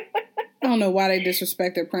 I don't know why they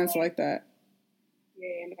disrespected Prince like that.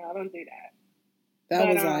 Yeah, no, don't do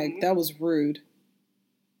that. That was rude.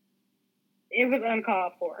 It was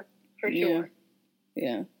uncalled for sure.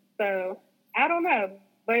 Yeah. So I don't know,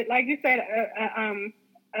 but like you said,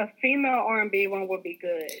 a female R&B one would be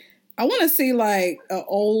good. I want to see like an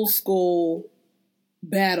old school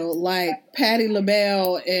battle, like Patti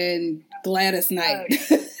LaBelle and Gladys Knight.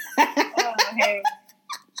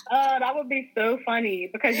 That would be so funny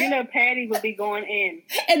because Patti would be going in,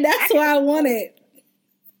 and that's why I want it.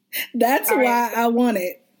 That's why I want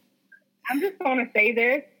it. I'm just going to say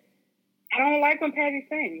this: I don't like when Patti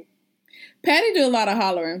sings. Patti do a lot of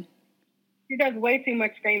hollering. She does way too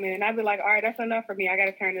much screaming, and I'd be like, all right, that's enough for me. I got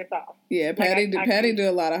to turn this off. Yeah, Patti do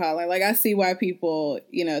a lot of hollering. Like, I see why people,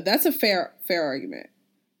 that's a fair argument.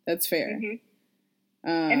 That's fair. Mm-hmm.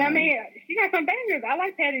 And I mean, she got some bangers. I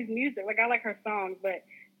like Patti's music. Like, I like her songs, but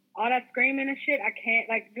all that screaming and shit, I can't.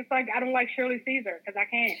 Like, just like I don't like Shirley Caesar because I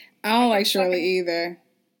can't. I don't like Shirley either.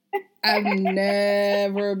 I've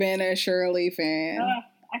never been a Shirley fan.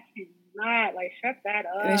 I cannot. Like, shut that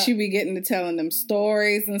up. And she be getting to telling them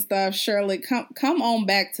stories and stuff. Shirley, come on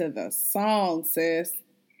back to the song, sis.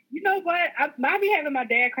 You know what? I be having my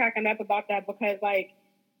dad cracking up about that because, like,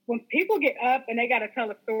 when people get up and they got to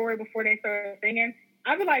tell a story before they start singing,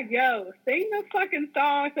 I be like, yo, sing the fucking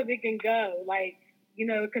song so we can go. Like,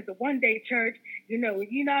 because the one day church,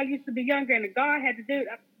 I used to be younger and God had to do it.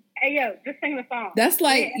 Hey, yo, just sing the song. That's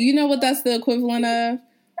like, you know what that's the equivalent of?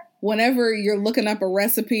 Whenever you're looking up a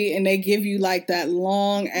recipe and they give you like that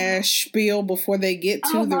long ass spiel before they get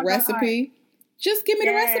to the recipe, just give me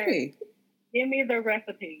the recipe. Give me the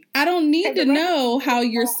recipe. I don't need to know how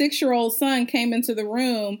your 6-year-old son came into the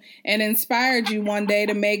room and inspired you one day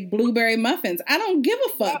to make blueberry muffins. I don't give a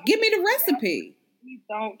fuck. Give me the recipe. We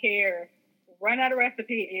don't care. Run out of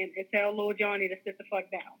recipe and tell little Johnny to sit the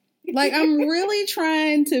fuck down. Like, I'm really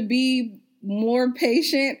trying to be more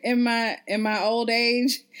patient in my old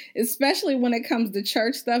age, especially when it comes to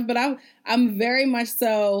church stuff. But I'm very much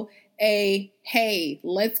so a, hey,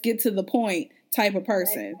 let's get to the point type of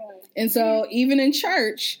person. And so even in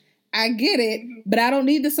church, I get it, but I don't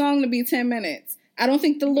need the song to be 10 minutes. I don't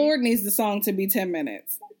think the Lord needs the song to be 10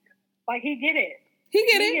 minutes. Like, he get it. He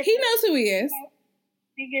get it. He knows who he is.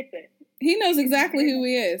 He gets it. He knows exactly who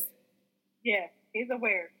he is. Yeah, he's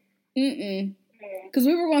aware. Because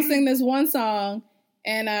we were going to sing this one song,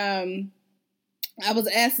 and I was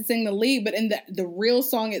asked to sing the lead, but in the real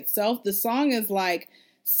song itself, the song is like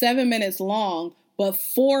 7 minutes long, but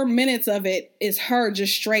 4 minutes of it is her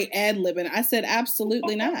just straight ad-libbing. I said,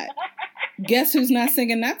 absolutely not. Guess who's not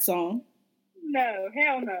singing that song? No,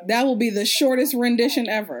 hell no. That will be the shortest rendition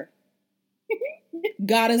ever.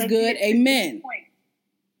 God is good. Amen.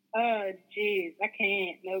 Oh, jeez. I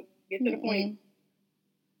can't. Nope. Get to the point.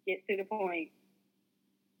 Get to the point.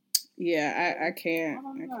 Yeah, I can't.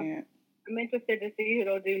 I can't. I'm interested to see who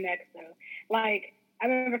they'll do next, though. Like, I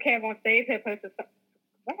remember Kev on Stage had posted something.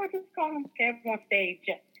 What was this called? Kev on Stage.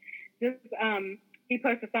 Just, he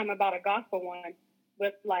posted something about a gospel one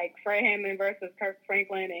with, like, Fred Hammond versus Kirk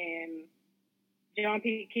Franklin and John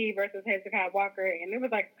P. Key versus Hezekiah Walker. And there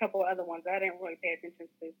was, like, a couple of other ones I didn't really pay attention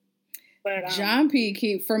to. But John P.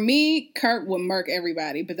 Key, for me, Kirk would murk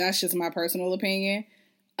everybody, but that's just my personal opinion.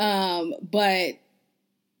 But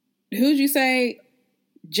who'd you say?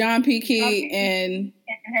 John P. Key and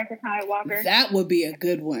Hezekiah Walker. That would be a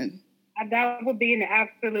good one. That would be an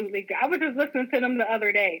absolutely good. I was just listening to them the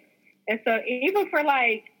other day. And so even for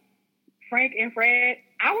like Frank and Fred,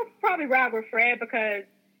 I would probably ride with Fred because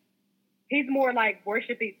he's more like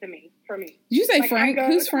worshipy to me, for me. Did you say like Frank?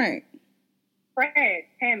 Who's Frank? Fred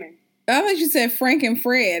Hammond. I thought you said Frank and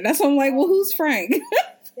Fred. That's why I'm like, well, who's Frank?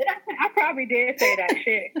 I probably did say that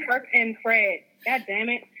shit. Kirk and Fred. God damn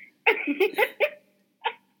it.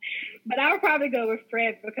 But I would probably go with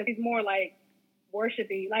Fred because he's more like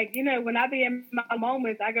worshipy. Like, you know, when I be in my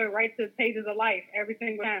moments, I go right to the pages of life every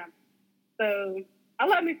single time. So I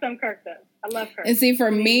love me some Kirk though. I love Kirk. And see, for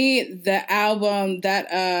me, the album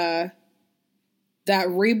that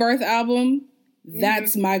Rebirth album,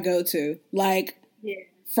 that's my go-to. Like,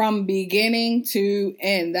 from beginning to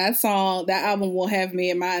end, that album will have me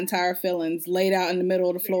and my entire feelings laid out in the middle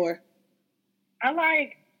of the floor.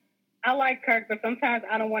 I like Kirk, but sometimes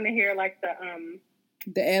I don't want to hear like the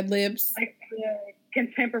ad-libs, like the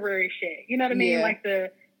contemporary shit. You know what I mean? Like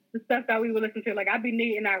the stuff that we would listen to. Like I'd be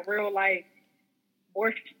needing that real like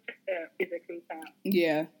worship music sometimes.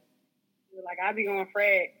 Yeah. Like I'd be on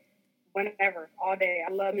Fred whenever, all day.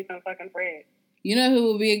 I love me some fucking Fred. You know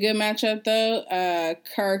who would be a good matchup though?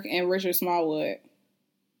 Kirk and Richard Smallwood.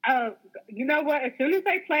 You know what? As soon as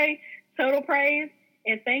they play Total Praise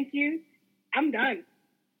and Thank You, I'm done.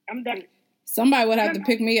 Somebody would have to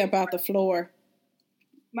pick me up out the floor.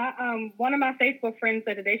 My one of my Facebook friends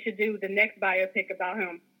said that they should do the next biopic about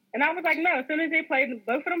him. And I was like, no, as soon as they play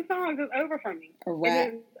both of them songs, it's over for me. A wrap.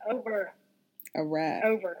 It is over. A wrap.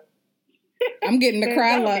 Over. I'm getting the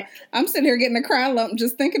cry lump. I'm sitting here getting a cry lump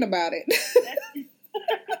just thinking about it.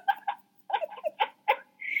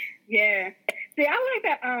 Yeah. See, I like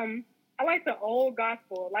that. I like the old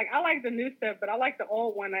gospel. Like, I like the new stuff, but I like the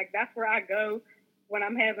old one. Like, that's where I go when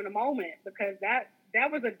I'm having a moment because that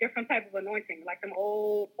was a different type of anointing. Like them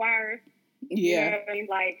old choirs. Yeah. You know what I mean?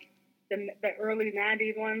 Like the early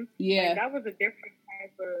 90s ones. Yeah. Like, that was a different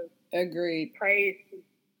type of agreed praise.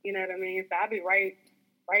 You know what I mean? So I'd be right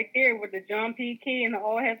there with the John P. Key and the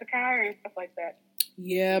old Hezekiah and stuff like that.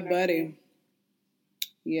 Yeah, you know buddy. I mean?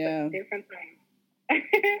 Yeah. Different things.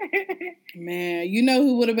 Man, you know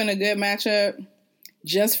who would have been a good matchup?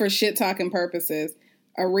 Just for shit talking purposes.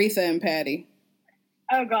 Aretha and Patty.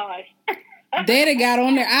 Oh gosh. They'd have got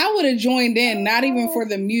on there. I would have joined in, not even for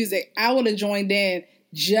the music. I would have joined in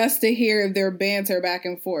just to hear their banter back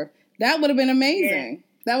and forth. That would have been amazing. Yeah.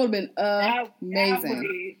 That would have been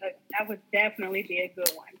amazing. That would definitely be a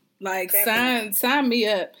good one. Like, sign me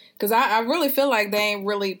up. Because I really feel like they ain't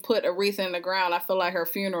really put Aretha in the ground. I feel like her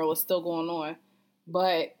funeral is still going on.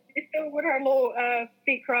 But it's still with her little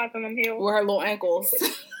feet crossing them heels. With her little ankles.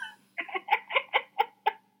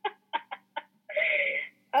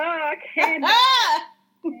 Oh, I can't.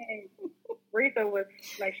 Aretha was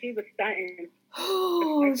like, she was stunting.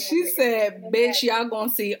 Oh, she said, bitch, y'all gonna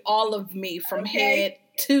see all of me from head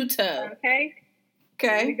to toe. Okay.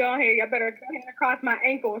 We go ahead. Y'all better go ahead and cross my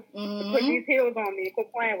ankles and put these heels on me and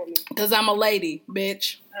quit playing with me. Because I'm a lady,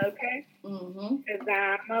 bitch. Okay. Because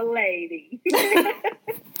I'm a lady. Yeah.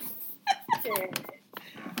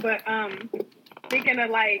 But speaking of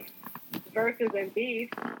like verses and beef,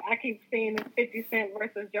 I keep seeing this 50 Cent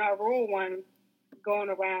versus Ja Rule one going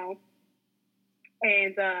around,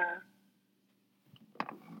 and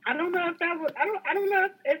I don't know if that would. I don't know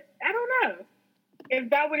if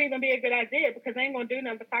that would even be a good idea because they ain't gonna do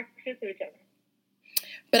nothing but talk shit to each other.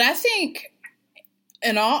 But I think,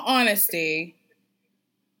 in all honesty,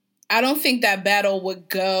 I don't think that battle would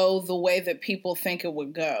go the way that people think it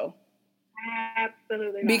would go.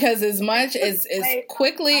 Absolutely not. Because as much as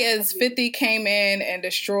quickly as 50 came in and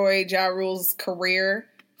destroyed Ja Rule's career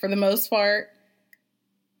for the most part,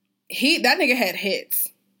 That nigga had hits.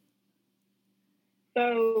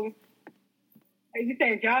 So, are you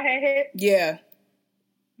saying Ja had hits? Yeah.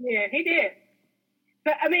 Yeah, he did.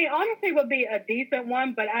 So, I mean, honestly, it would be a decent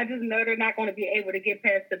one, but I just know they're not going to be able to get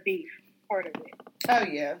past the beef part of it. Oh,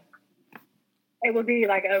 yeah. It would be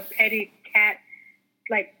like a petty cat,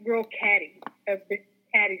 like real catty, a big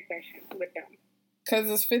catty session with them. Because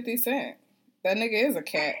it's 50 Cent. That nigga is a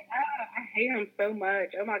cat. I hate him so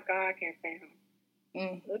much. Oh, my God, I can't stand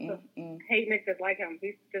him. Hate niggas like him.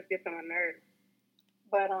 He just gets on my nerves.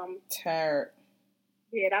 But, tired.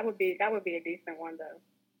 Yeah, that would be a decent one, though.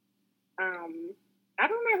 I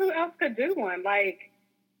don't know who else could do one. Like,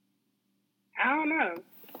 I don't know.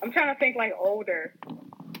 I'm trying to think like older,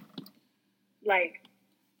 like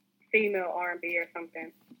female R&B or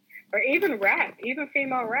something, or even rap, even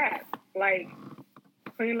female rap, like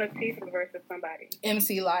Queen Latifah versus somebody.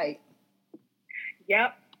 MC Light.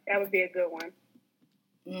 Yep, that would be a good one.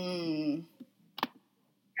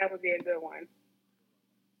 That would be a good one.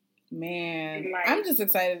 Man, like, I'm just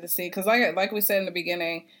excited to see because, like we said in the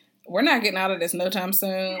beginning, we're not getting out of this no time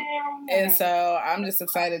soon, and so I'm just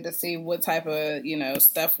excited to see what type of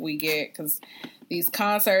stuff we get because these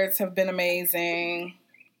concerts have been amazing.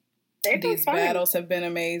 These battles have been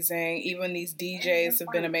amazing. Even these DJs have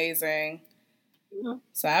been amazing. Mm-hmm.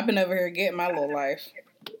 So I've been over here getting my little life.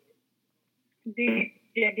 He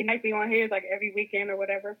might be on his like every weekend or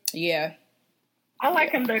whatever. Yeah. I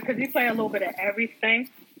like him though because he play a little bit of everything.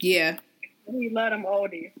 Yeah. He love them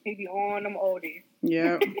oldies. He be on them oldies.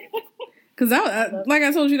 Yeah. Because like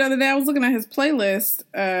I told you the other day, I was looking at his playlist.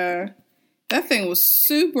 That thing was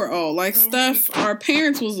super old. Like stuff our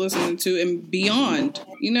parents was listening to and beyond.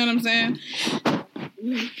 You know what I'm saying?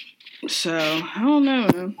 So, I don't know,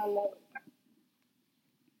 man. I love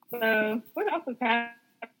it. What else is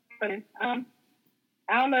happening? I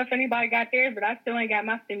don't know if anybody got theirs, but I still ain't got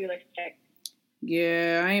my stimulus check.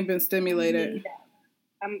 Yeah, I ain't been stimulated.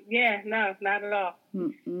 No, not at all.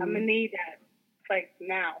 I'm gonna need that. It's like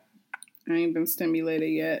now. I ain't been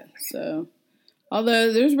stimulated yet, so.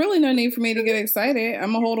 Although there's really no need for me to get excited.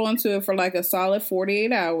 I'm gonna hold on to it for like a solid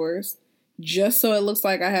 48 hours, just so it looks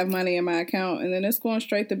like I have money in my account, and then it's going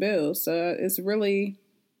straight to bills. So it's really.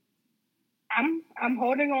 I'm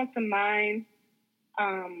holding on to mine,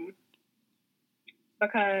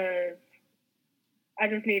 because I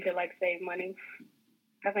just need to like save money.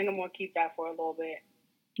 I think I'm gonna keep that for a little bit.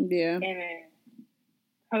 Yeah. And then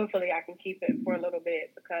hopefully I can keep it for a little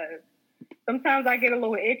bit because sometimes I get a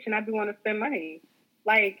little itch and I do want to spend money.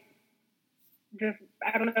 Like, just,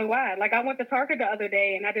 I don't know why. Like, I went to Target the other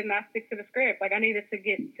day and I did not stick to the script. Like, I needed to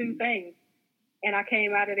get 2 things. And I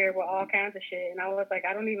came out of there with all kinds of shit. And I was like,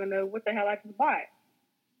 I don't even know what the hell I just bought.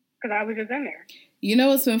 Because I was just in there. You know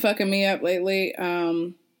what's been fucking me up lately?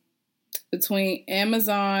 Between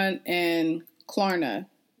Amazon and Klarna.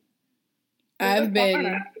 I've been...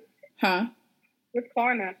 Klarna? Huh? What's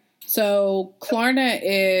Klarna? So Klarna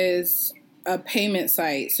is a payment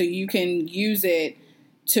site. So you can use it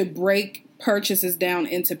to break purchases down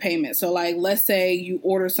into payments. So like, let's say you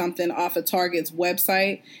order something off of Target's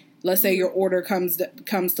website. Let's say your order comes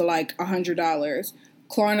to like $100.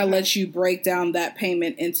 Klarna lets you break down that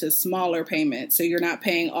payment into smaller payments. So you're not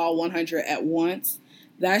paying all $100 at once.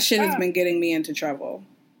 That shit has been getting me into trouble.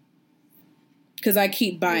 Because I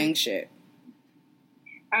keep buying shit.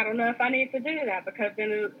 I don't know if I need to do that because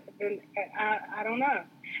then I don't know.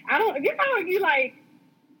 I don't. You know,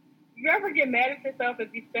 you ever get mad at yourself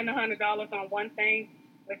if you spend $100 on one thing,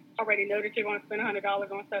 but you already know that you're going to spend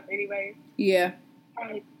 $100 on stuff anyways? Yeah.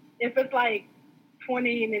 If it's like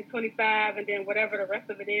 20 and then 25 and then whatever the rest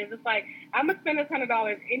of it is, it's like I'm gonna spend this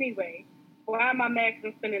 $100 anyway. Why am I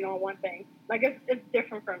maxing spending on one thing? Like it's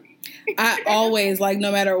different from me. I always like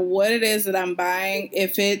no matter what it is that I'm buying,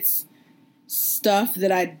 if it's stuff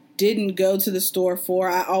that I didn't go to the store for,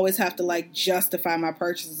 I always have to like justify my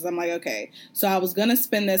purchases. I'm like, okay, so I was gonna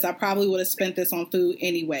spend this. I probably would have spent this on food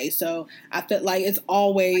anyway. So I feel like it's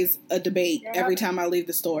always a debate every time I leave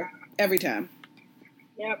the store. Every time.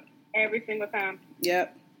 Yep. Every single time.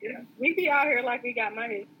 Yep. Yeah. We be out here like we got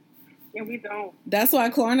money, and we don't. That's why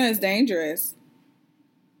Klarna is dangerous.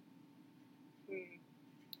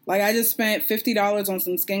 Like, I just spent $50 on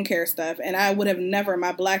some skincare stuff, and I would have never in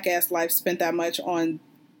my black-ass life spent that much on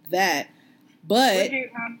that. But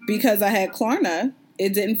because I had Klarna,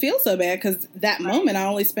 it didn't feel so bad, because that moment I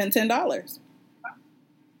only spent $10.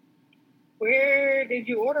 Where did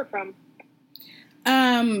you order from?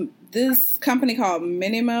 This company called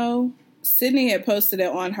Minimo. Sydney had posted it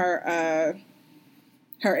on her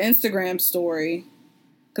Instagram story.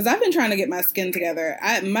 Because I've been trying to get my skin together.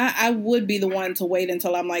 I would be the one to wait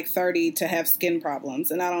until I'm like 30 to have skin problems,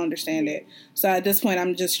 and I don't understand it. So at this point,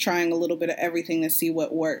 I'm just trying a little bit of everything to see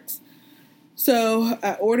what works. So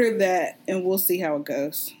I ordered that, and we'll see how it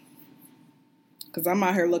goes. Because I'm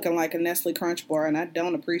out here looking like a Nestle Crunch bar, and I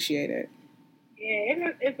don't appreciate it.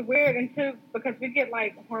 Yeah, it's weird, and too, because we get,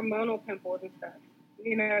 like, hormonal pimples and stuff.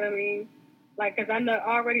 You know what I mean? Like, because I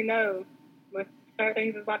already know when certain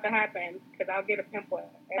things is about to happen, because I'll get a pimple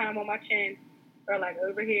every time on my chin, or, like,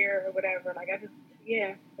 over here, or whatever. Like, it's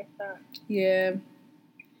stuff. Yeah.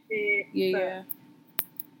 Yeah.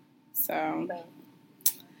 So,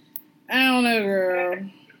 I don't know, girl.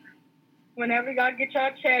 Whenever y'all get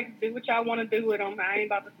y'all checks, do what y'all want to do with them. I ain't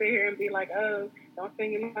about to sit here and be like, oh, don't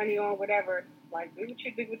spend your money on whatever. Like, do what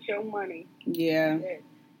you do with your money. Yeah. You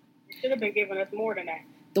should have been giving us more than that.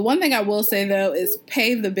 The one thing I will say, though, is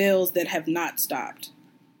pay the bills that have not stopped.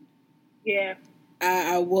 Yeah.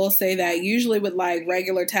 I will say that. Usually with, like,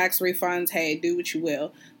 regular tax refunds, hey, do what you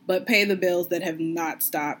will. But pay the bills that have not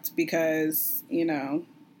stopped because, you know,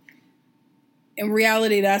 in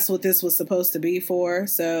reality, that's what this was supposed to be for.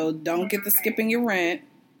 So don't get to skipping your rent.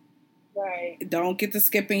 Right. Don't get to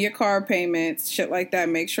skipping your car payments, shit like that.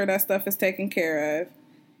 Make sure that stuff is taken care of.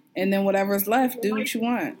 And then whatever's left, do what you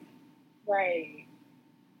want. Right.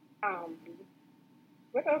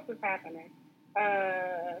 What else is happening?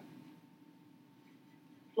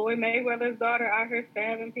 Floyd Mayweather's daughter out here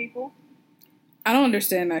stabbing people. I don't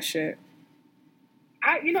understand that shit.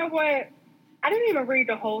 You know what? I didn't even read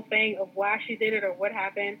the whole thing of why she did it or what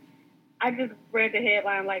happened. I just read the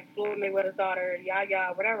headline, like, Floyd Mayweather's daughter,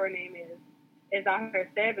 Yaya, whatever her name is out here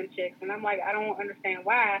stabbing chicks. And I'm like, I don't understand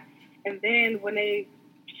why. And then when they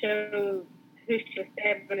showed who she was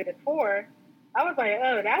stabbing it before, I was like,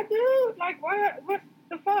 oh, that dude? Like, what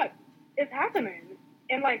the fuck is happening?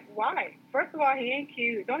 And, like, why? First of all, he ain't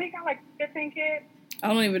cute. Don't he got, like, 15 kids?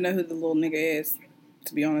 I don't even know who the little nigga is,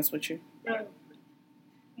 to be honest with you.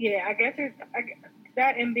 Yeah, I guess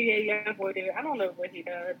that NBA young boy dude. I don't know what he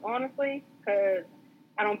does, honestly, because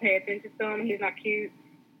I don't pay attention to him. He's not cute.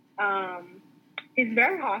 He's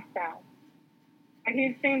very hostile. Like,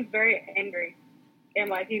 he seems very angry and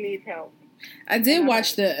like he needs help. I did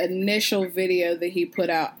watch the initial video that he put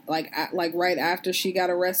out, like right after she got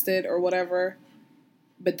arrested or whatever.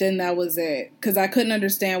 But then that was it, because I couldn't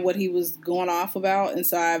understand what he was going off about, and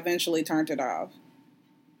so I eventually turned it off.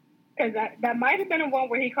 Because that might have been the one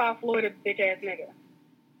where he called Floyd a bitch-ass nigga.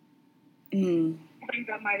 I think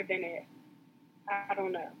that might have been it. I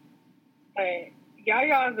don't know. But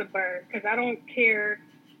Yaya's a bird, because I don't care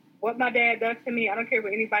what my dad does to me. I don't care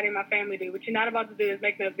what anybody in my family do. What you're not about to do is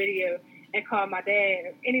make me a video and call my dad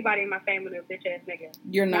or anybody in my family a bitch-ass nigga.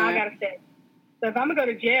 You're not. Now I got to say. So if I'm going to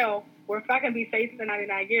go to jail, or if I can be safe for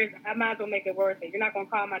 99 years, I might as well make it worth it. You're not going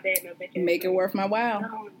to call my dad no bitch-ass nigga. Make it worth my while.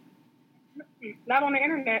 Not on the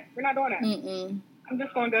internet. We're not doing that. I'm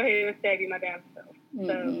just going to go ahead and stab you my damn self.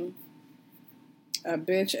 So. A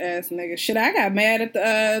bitch-ass nigga. Shit, I got mad at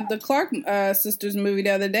the Clark sisters movie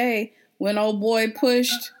the other day when old boy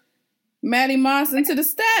pushed Maddie Moss into the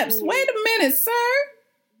steps. Wait a minute, sir.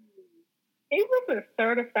 He was a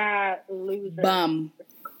certified loser. Bum.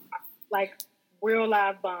 Like, real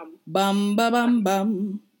live bum. Bum,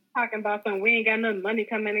 bum. Talking about something, we ain't got no money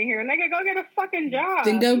coming in here. Nigga, go get a fucking job.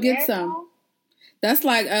 Then go get some. That's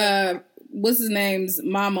like, what's his name's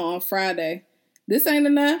mama on Friday. This ain't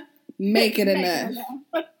enough? Make it enough.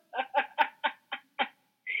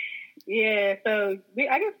 Yeah, so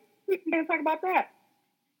I guess we can talk about that.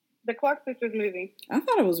 The Clark Sisters movie. I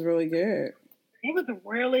thought it was really good. It was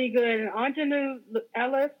really good. And Anjanou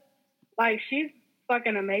Ellis, like, she's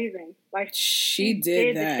fucking amazing. Like, she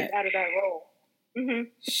did that. The shit out of that role.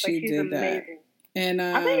 She she's did amazing. That. And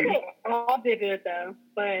I think they all did good though,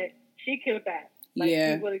 but she killed that. Like,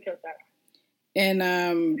 yeah, she really killed that.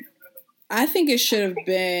 And I think it should have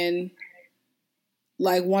been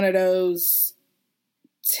like one of those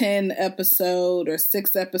 10 episode or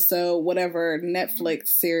 6 episode, whatever, Netflix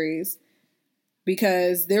series,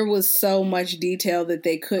 because there was so much detail that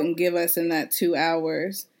they couldn't give us in that 2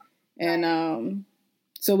 hours. And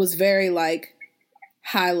so it was very like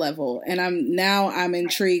high level. And I'm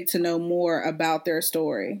intrigued to know more about their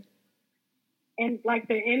story. And like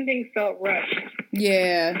the ending felt rushed.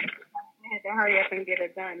 Yeah. I had to hurry up and get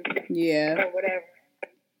it done. Yeah. Or whatever.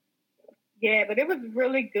 Yeah, but it was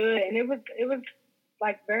really good, and it was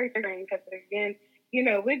like very triggering because again, you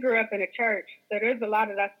know, we grew up in a church, so there's a lot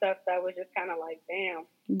of that stuff that was just kind of like, damn.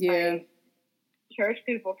 Yeah. Like, church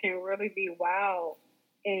people can really be wild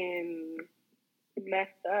and messed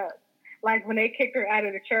up. like when they kicked her out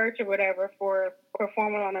of the church or whatever for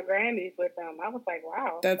performing on the Grammys with them. I was like,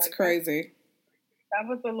 wow. That's like, crazy. That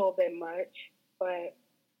was a little bit much, but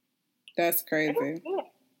that's crazy.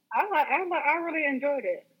 I really enjoyed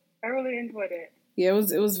it. I really enjoyed it. Yeah,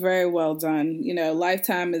 it was very well done. You know,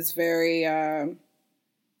 Lifetime is very they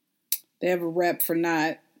have a rep for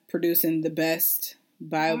not producing the best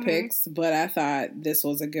biopics, but I thought this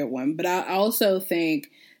was a good one. But I also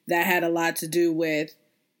think that had a lot to do with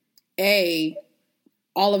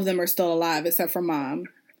all of them are still alive except for Mom.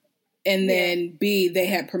 And then B, they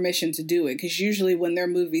had permission to do it. Because usually when their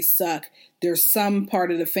movies suck, there's some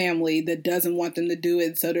part of the family that doesn't want them to do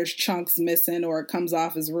it. So there's chunks missing or it comes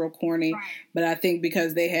off as real corny. Right. But I think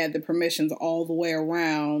because they had the permissions all the way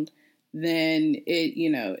around, then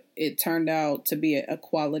it turned out to be a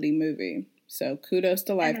quality movie. So kudos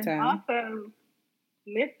to Lifetime. And also,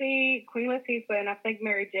 Missy, Queen Latifah, and I think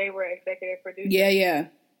Mary J were executive producers. Yeah.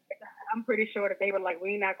 I'm pretty sure that they were like,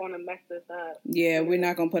 we're not going to mess this up. Yeah, we're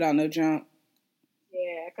not going to put out no junk.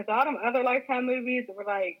 Yeah, because all them other Lifetime movies were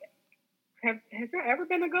like, has there ever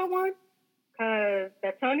been a good one? Because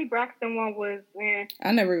that Toni Braxton one was, man.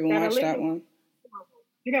 I never even watched that one.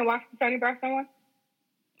 You didn't watch the Toni Braxton one?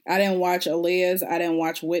 I didn't watch Aaliyah's. I didn't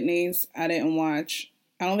watch Whitney's. I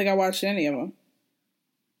don't think I watched any of them.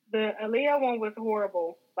 The Aaliyah one was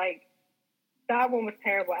horrible. Like, that one was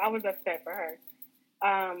terrible. I was upset for her.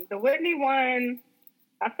 The Whitney one,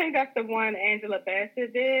 I think that's the one Angela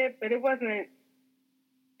Bassett did, but it wasn't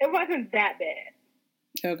that bad.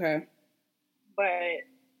 Okay. But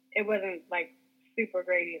it wasn't like super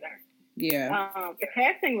great either. Yeah. The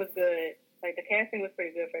casting was good. Like the casting was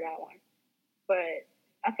pretty good for that one. But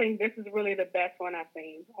I think this is really the best one I've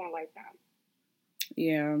seen on Lifetime.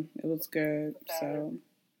 Yeah, it was good. So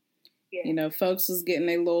yeah. Folks was getting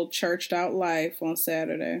a little churched out life on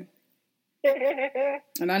Saturday.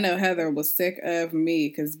 And I know Heather was sick of me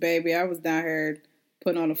because, baby, I was down here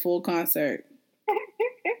putting on a full concert.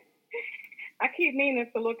 I keep meaning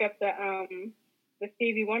to look up the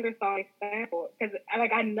Stevie Wonder song sample because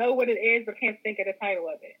I know what it is but can't think of the title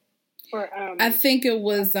of it. I think it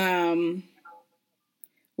was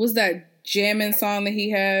that jamming song that he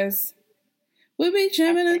has. We'll be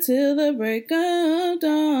jamming until the break of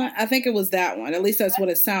dawn. I think it was that one. At least that's what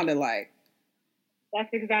it sounded like. That's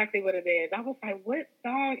exactly what it is. I was like, what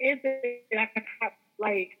song is it? And I can't,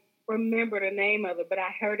 remember the name of it, but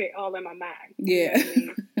I heard it all in my mind. Yeah. You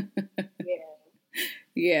know what I mean?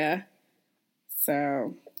 Yeah.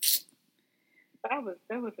 So. That was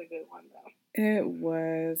a good one, though. It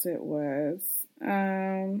was.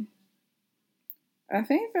 I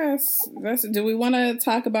think that's. Do we want to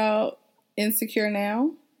talk about Insecure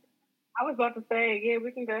now? I was about to say, yeah,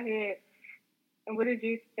 we can go ahead. And what did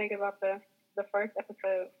you think about the first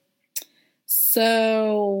episode?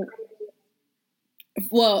 So,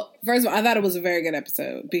 well, first of all, I thought it was a very good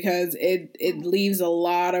episode because it leaves a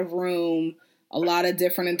lot of room, a lot of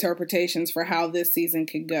different interpretations for how this season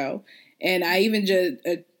could go. And I even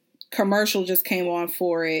a commercial just came on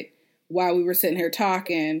for it while we were sitting here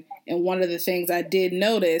talking. And one of the things I did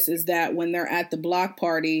notice is that when they're at the block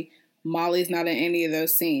party, Molly's not in any of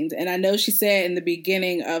those scenes. And I know she said in the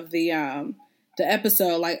beginning of the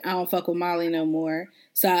episode, I don't fuck with Molly no more.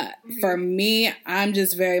 So for me, I'm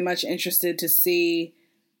just very much interested to see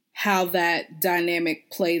how that dynamic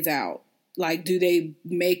plays out. Do they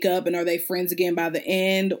make up and are they friends again by the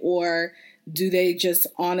end? Or do they just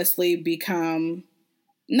honestly become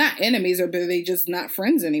not enemies, or are they just not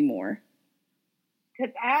friends anymore?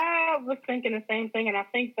 Because I was thinking the same thing, and I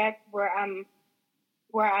think that's where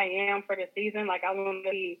I am for the season. I want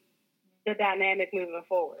to see the dynamic moving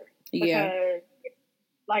forward. Because,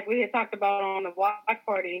 like we had talked about on the watch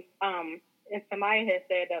party, and Samaya had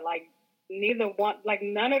said that, neither one,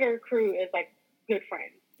 none of their crew is, good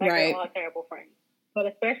friends. Right. They're all terrible friends. But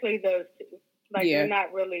especially those two. They're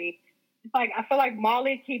not really, I feel like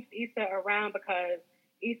Molly keeps Issa around because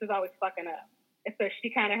Issa's always fucking up. And so she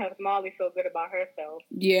kind of helps Molly feel good about herself.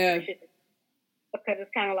 Yeah. Because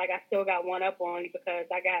it's kind of I still got one up on you because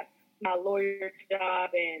I got my lawyer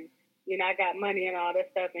job and, I got money and all this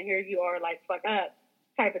stuff, and here you are, fucked up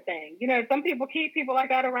type of thing. Some people keep people like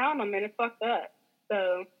that around them, and it's fucked up.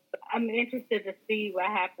 So I'm interested to see what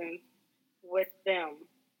happens with them.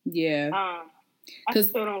 Yeah. I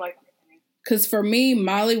still don't like it. Because for me,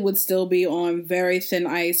 Molly would still be on very thin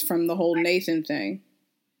ice from the whole Nathan thing.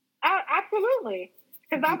 Absolutely.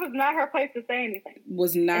 Because that was not her place to say anything.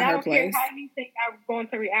 Was not her place. I don't care how you think I was going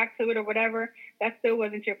to react to it or whatever. That still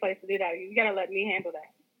wasn't your place to do that. You got to let me handle that.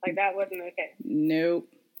 That wasn't okay. Nope.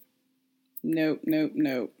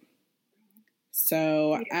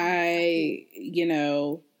 So I,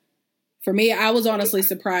 For me, I was honestly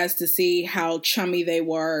surprised to see how chummy they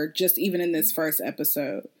were just even in this first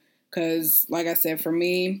episode. Because, like I said, for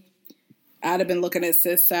me, I'd have been looking at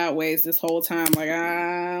sis sideways this whole time. Like,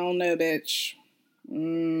 I don't know, bitch.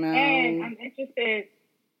 And I'm interested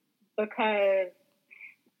because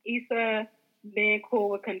Issa being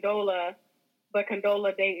cool with Condola, but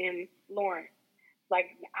Condola dating Lawrence.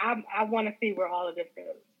 Like, I want to see where all of this goes.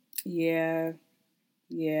 Yeah.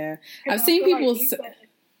 I've seen people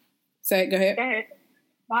say, go ahead. Go ahead.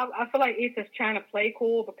 I feel like Issa's trying to play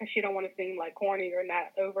cool because she don't want to seem like corny or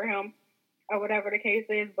not over him or whatever the case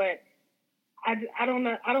is. But I don't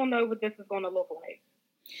know. I don't know what this is going to look like.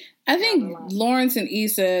 I think Lawrence and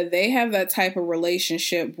Issa, they have that type of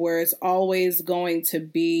relationship where it's always going to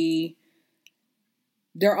be,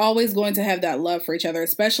 they're always going to have that love for each other,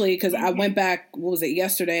 especially because I went back, what was it,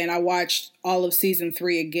 yesterday, and I watched all of season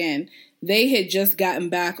 3 again. They had just gotten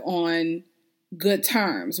back on good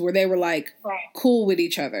terms where they were like cool with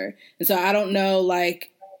each other. And so I don't know,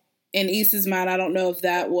 like in Issa's mind, I don't know if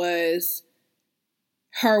that was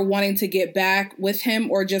her wanting to get back with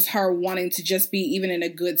him or just her wanting to just be even in a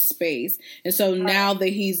good space. And so now that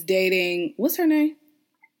he's dating, what's her name?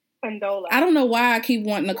 Condola. I don't know why I keep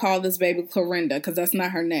wanting to call this baby Clorinda because that's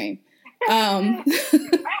not her name.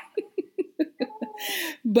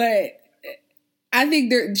 But I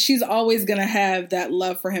think she's always going to have that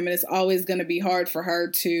love for him, and it's always going to be hard for her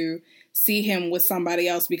to see him with somebody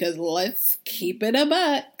else because let's keep it a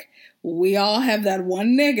buck. We all have that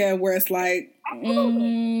one nigga where it's like, I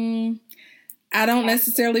don't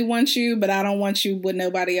necessarily want you, but I don't want you with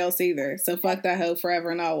nobody else either. So fuck that hoe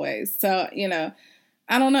forever and always. So,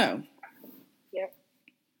 I don't know. Yep.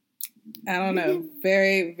 I don't know.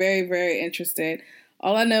 Very, very, very interested.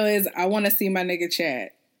 All I know is I want to see my nigga Chad.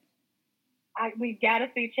 We gotta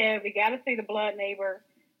see Chad. We gotta see the blood neighbor.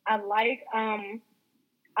 I like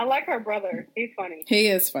her brother. He's funny. He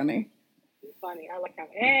is funny. He's funny. I like him.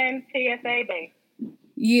 And TSA Bay.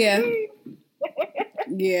 Yeah.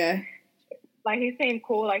 Yeah. Like he seemed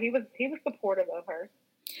cool. Like he was supportive of her.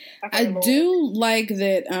 I do like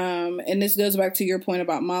that, and this goes back to your point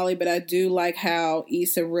about Molly, but I do like how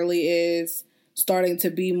Issa really is starting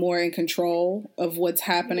to be more in control of what's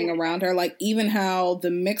happening around her. Like even how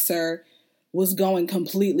the mixer was going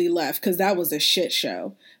completely left because that was a shit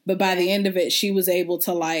show. But by the end of it, she was able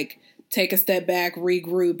to like take a step back,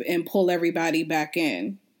 regroup, and pull everybody back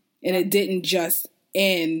in. And it didn't just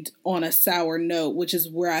end on a sour note, which is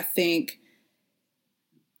where I think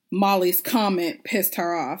Molly's comment pissed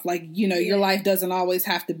her off. Like, your life doesn't always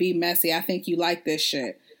have to be messy. I think you like this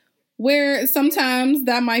shit. Where sometimes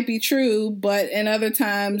that might be true, but in other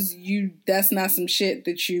times that's not some shit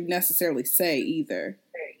that you necessarily say either.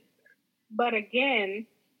 But again,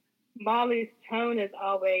 Molly's tone is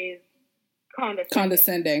always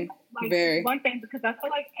condescending. Like, very. One thing, because I feel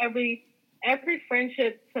like every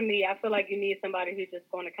friendship to me, I feel like you need somebody who's just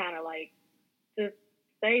going to kind of like just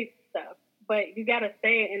say stuff. But you got to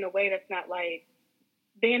say it in a way that's not like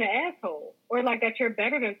being an asshole or like that you're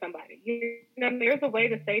better than somebody. There's a way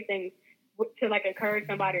to say things to like encourage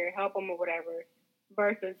somebody or help them or whatever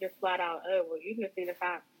versus just flat out, oh, well, you just need to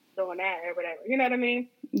stop doing that or whatever. You know what I mean?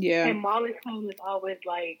 Yeah. And Molly's tone is always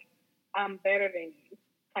like, I'm better than you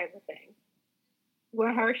type of thing.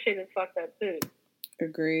 When her shit is fucked up too.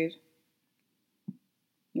 Agreed.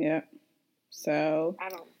 Yeah. So. I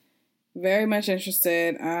don't. Very much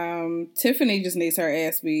interested. Tiffany just needs her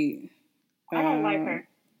ass beat. I don't like her.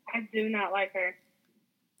 I do not like her.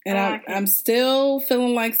 And I'm still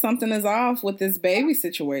feeling like something is off with this baby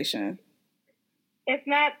situation. It's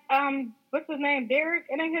not, what's his name? Derek?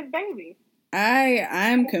 It ain't his baby.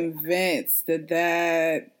 I'm convinced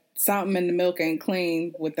that something in the milk ain't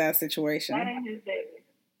clean with that situation. That ain't his baby.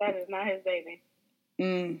 That is not his baby.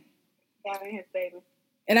 That ain't his baby.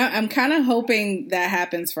 And I'm kind of hoping that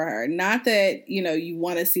happens for her. Not that, you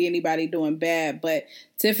want to see anybody doing bad, but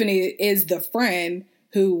Tiffany is the friend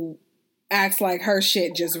who acts like her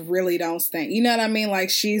shit just really don't stink. You know what I mean? Like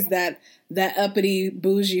she's that uppity,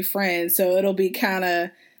 bougie friend. So it'll be kind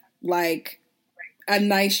of like a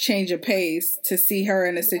nice change of pace to see her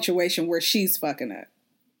in a situation where she's fucking up.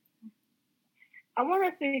 I want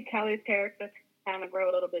to see Kelly's character kind of grow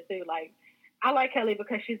a little bit too. Like, I like Kelly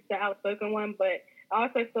because she's the outspoken one, but I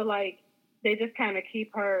also feel like they just kind of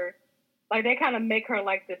keep her, like they kind of make her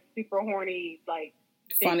like this super horny, like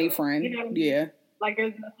funny friend. Yeah. Like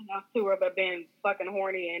there's nothing else to her but being fucking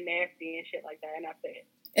horny and nasty and shit like that, and that's it.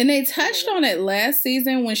 And they touched on it last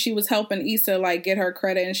season when she was helping Issa like get her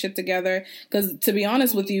credit and shit together. Because to be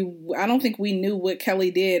honest with you, I don't think we knew what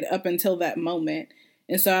Kelly did up until that moment.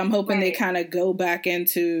 And so I'm hoping they kind of go back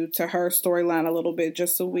into her storyline a little bit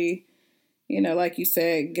just so we like you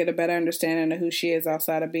said, get a better understanding of who she is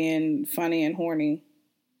outside of being funny and horny.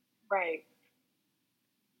 Right.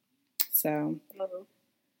 So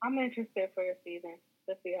I'm interested for the season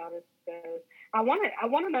to see how this goes. I want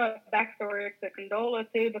to know the backstory to Condola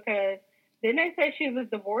too, because didn't they say she was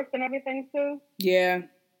divorced and everything too? Yeah.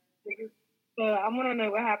 So I want to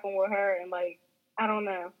know what happened with her, and like, I don't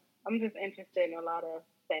know. I'm just interested in a lot of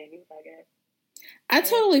things, I guess. I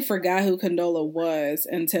totally forgot who Condola was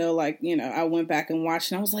until, like, I went back and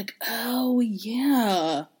watched and I was like, oh,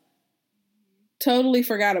 yeah. Totally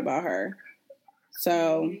forgot about her.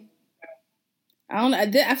 So, I don't know.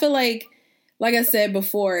 I feel like I said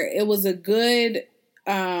before, it was a good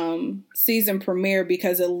season premiere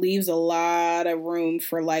because it leaves a lot of room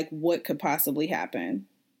for, like, what could possibly happen.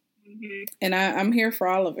 Mm-hmm. And I'm here for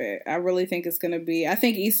all of it. I really think it's going to be, I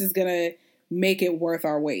think Issa's going to make it worth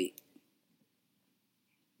our wait.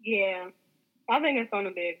 Yeah, I think it's going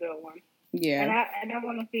to be a good one. Yeah, and I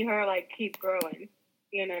want to see her like keep growing.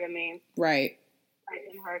 You know what I mean? Right.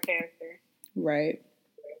 Like in her character. Right.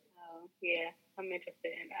 Yeah, I'm interested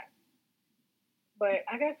in that. But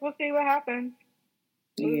I guess we'll see what happens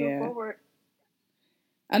moving forward.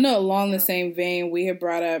 I know along the same vein, we had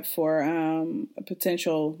brought up for a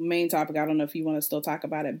potential main topic. I don't know if you want to still talk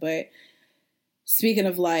about it, but speaking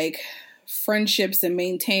of like friendships and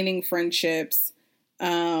maintaining friendships.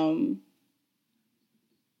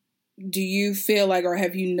 Do you feel like, or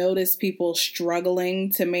have you noticed people struggling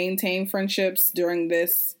to maintain friendships during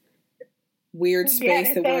this weird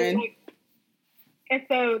space that we're in? And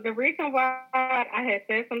so the reason why I had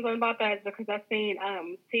said something about that is because I've seen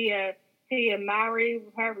Tia Mowry,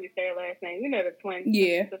 however you say her last name, the twins,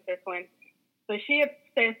 sister twins. So she had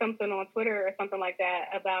said something on Twitter or something like that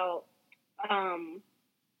about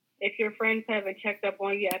if your friends haven't checked up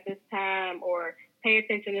on you at this time, or pay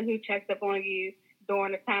attention to who checks up on you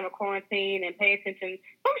during the time of quarantine, and pay attention,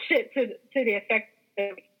 some shit to the effect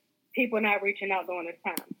of people not reaching out during this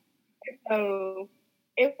time. So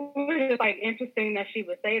it was just like interesting that she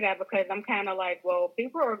would say that, because I'm kind of like, well,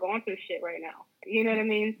 people are going through shit right now. You know what I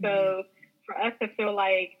mean? Mm-hmm. So for us to feel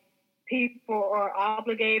like people are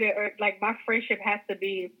obligated, or like my friendship has to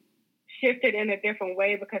be shifted in a different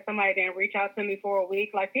way because somebody didn't reach out to me for a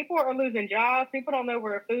week. Like, people are losing jobs. People don't know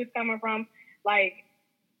where food's coming from. Like,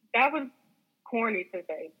 that was corny to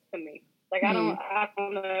say to me. Like, mm-hmm. I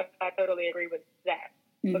don't know if I totally agree with that,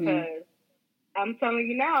 mm-hmm. because I'm telling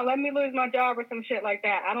you now, let me lose my job or some shit like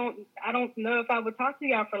that. I don't know if I would talk to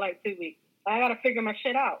y'all for like 2 weeks. I got to figure my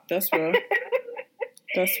shit out. That's real.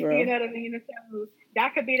 That's real. You know what I mean? So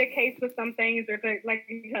that could be the case with some things, or like,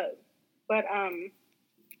 but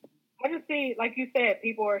I just see, like you said,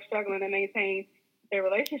 people are struggling to maintain their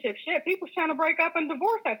relationship. Shit, people's trying to break up and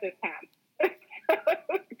divorce at this time.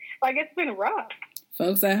 Like, it's been rough.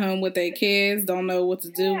 Folks at home with their kids don't know what to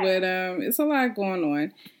do with them. It's a lot going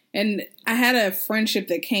on. And I had a friendship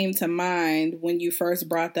that came to mind when you first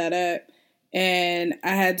brought that up. And I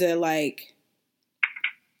had to, like,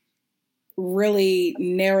 really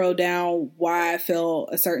narrow down why I feel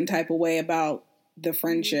a certain type of way about the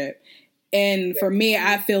friendship. And for me,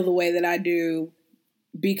 I feel the way that I do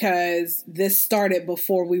because this started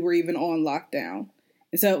before we were even on lockdown.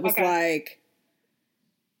 And so it was like,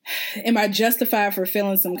 am I justified for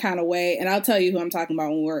feeling some kind of way? And I'll tell you who I'm talking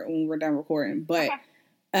about when we're done recording. But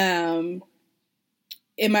I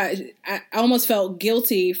almost felt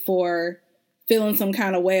guilty for feeling some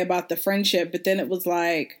kind of way about the friendship. But then it was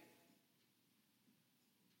like,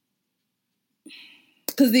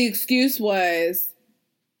 because the excuse was,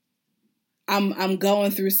 I'm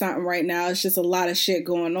going through something right now. It's just a lot of shit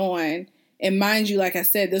going on. And mind you, like I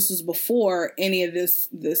said, this was before any of this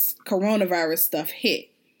coronavirus stuff hit.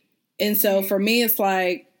 And so for me, it's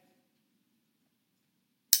like,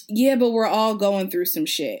 yeah, but we're all going through some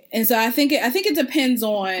shit. And so I think it depends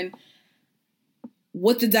on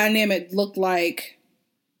what the dynamic looked like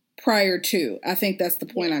prior to. I think that's the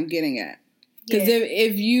point I'm getting at. Because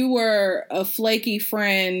if you were a flaky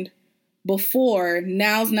friend before,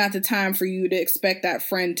 now's not the time for you to expect that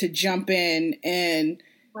friend to jump in and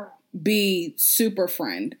be super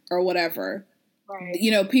friend or whatever.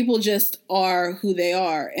 Right. People just are who they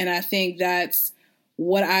are. And I think that's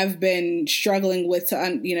what I've been struggling with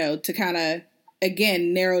to kind of,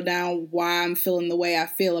 again, narrow down why I'm feeling the way I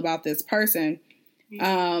feel about this person.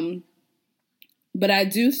 Mm-hmm. But I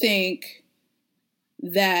do think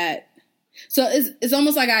that, so it's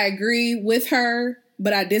almost like I agree with her,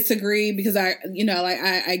 but I disagree because I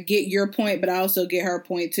get your point, but I also get her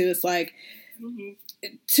point too. It's like,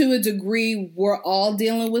 to a degree, we're all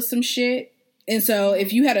dealing with some shit. And so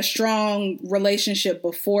if you had a strong relationship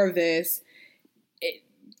before this,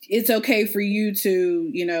 it's okay for you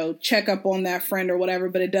to, you know, check up on that friend or whatever,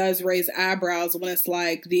 but it does raise eyebrows when it's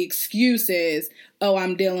like the excuse is, oh,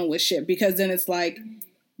 I'm dealing with shit. Because then it's like,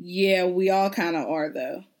 yeah, we all kind of are,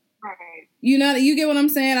 though. Right. You know, you get what I'm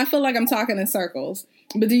saying? I feel like I'm talking in circles,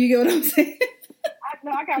 but do you get what I'm saying?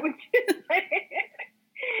 I got what you're saying.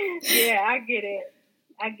 Yeah, I get it.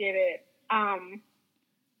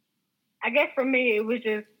 I guess for me, it was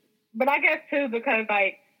just, but I guess too, because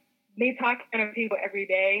like, me talking to people every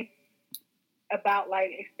day about like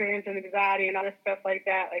experiencing anxiety and other stuff like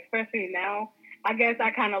that, like, especially now, I guess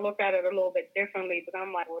I kind of look at it a little bit differently, but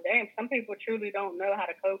I'm like, well, damn, some people truly don't know how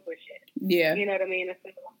to cope with shit. Yeah. You know what I mean?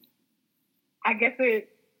 I guess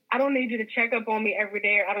I don't need you to check up on me every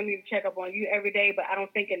day, or I don't need to check up on you every day, but I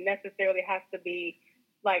don't think it necessarily has to be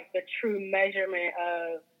like the true measurement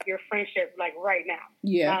of your friendship, like right now.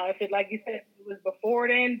 Yeah. Now, if it, like you said, it was before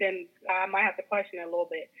then I might have to question it a little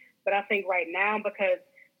bit. But I think right now, because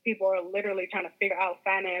people are literally trying to figure out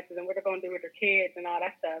finances and what they're going to do with their kids and all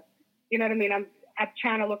that stuff, you know what I mean? I'm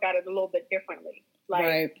trying to look at it a little bit differently. Like,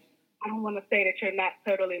 right. I don't want to say that you're not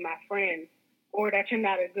totally my friend or that you're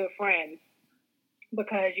not a good friend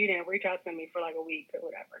because you didn't reach out to me for like a week or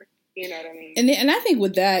whatever. You know what I mean? And I think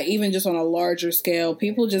with that, even just on a larger scale,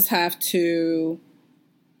 people just have to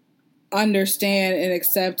understand and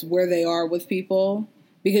accept where they are with people.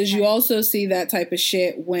 Because you also see that type of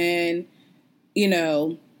shit when, you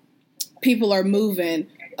know, people are moving.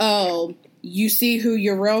 Oh, you see who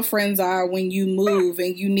your real friends are when you move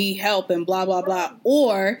and you need help and blah, blah, blah.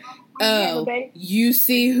 Or, oh, you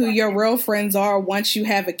see who your real friends are once you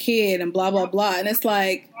have a kid and blah, blah, blah. And it's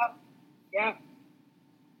like... Yeah.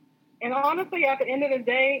 And honestly, at the end of the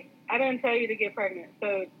day, I didn't tell you to get pregnant.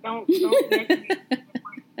 So don't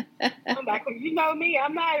I'm back. You know me,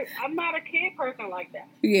 I'm not a kid person like that.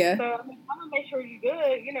 Yeah. So I'm gonna make sure you're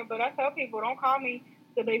good, you know. But I tell people, don't call me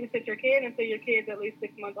to babysit your kid until your kid's at least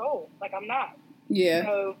 6 months old. Like, I'm not. Yeah.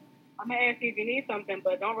 So I'm gonna ask you if you need something,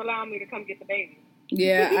 but don't rely on me to come get the baby.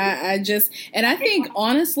 Yeah, I think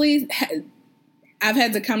honestly, I've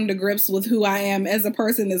had to come to grips with who I am as a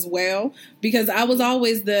person as well, because I was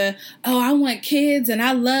always I want kids and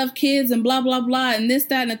I love kids and blah, blah, blah, and this,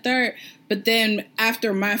 that, and the third. But then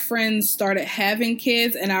after my friends started having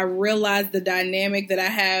kids and I realized the dynamic that I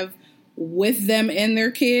have with them and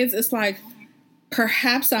their kids, it's like,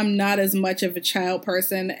 perhaps I'm not as much of a child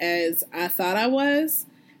person as I thought I was.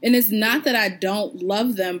 And it's not that I don't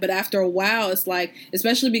love them, but after a while, it's like,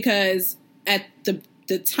 especially because at the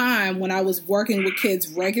time when I was working with kids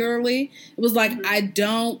regularly, it was like, I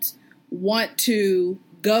don't want to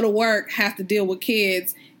go to work, have to deal with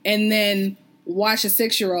kids, and then watch a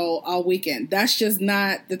 6-year-old all weekend. That's just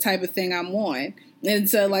not the type of thing I'm on. And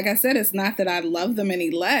so, like I said, it's not that I love them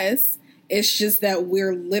any less. It's just that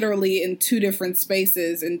we're literally in two different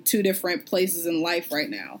spaces and two different places in life right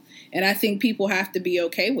now. And I think people have to be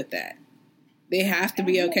okay with that. They have to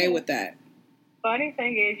be okay with that. Funny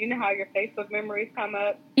thing is, you know how your Facebook memories come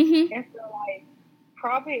up? Mm-hmm. And so, like,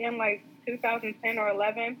 probably in, like, 2010 or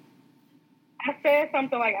 11, I said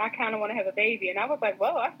something like, I kind of want to have a baby. And I was like,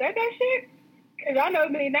 whoa, I said that shit? Because y'all know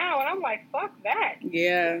me now. And I'm like, fuck that.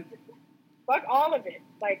 Yeah. Fuck all of it.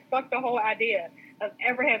 Like, fuck the whole idea of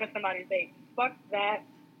ever having somebody's baby. Fuck that.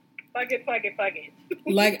 Fuck it.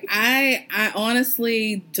 Like, I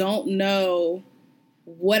honestly don't know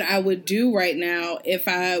what I would do right now if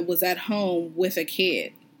I was at home with a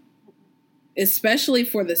kid. Especially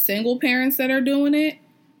for the single parents that are doing it.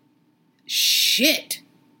 Shit.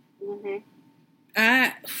 Mm-hmm.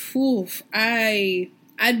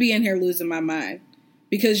 I'd be in here losing my mind.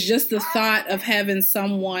 Because just the thought of having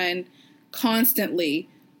someone constantly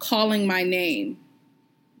calling my name.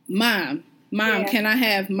 Mom, yeah. Can I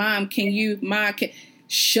have, Mom, can you, Mom,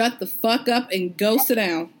 shut the fuck up and go sit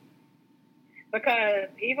down. Because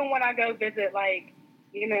even when I go visit, like,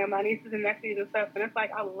 you know, my nieces and nephews and stuff, and it's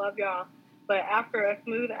like, I love y'all. But after a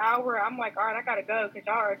smooth hour, I'm like, all right, I gotta go because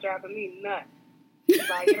y'all are driving me nuts.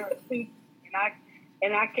 Like, you know,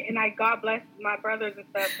 and I God bless my brothers and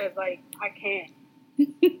stuff because, like, I can't.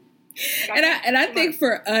 And I think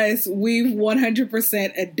for us, we've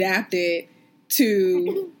 100% adapted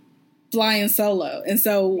to flying solo. And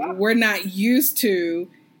so we're not used to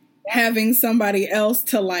having somebody else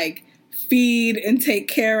to, like, feed and take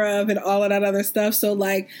care of and all of that other stuff. So,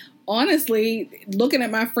 like, honestly, looking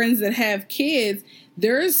at my friends that have kids,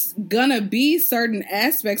 there's gonna be certain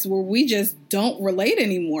aspects where we just don't relate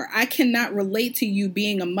anymore. I cannot relate to you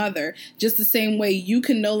being a mother just the same way you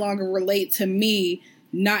can no longer relate to me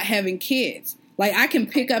not having kids. Like, I can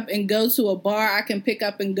pick up and go to a bar. I can pick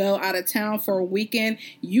up and go out of town for a weekend.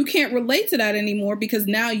 You can't relate to that anymore because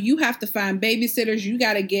now you have to find babysitters. You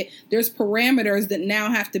got to there's parameters that now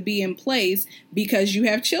have to be in place because you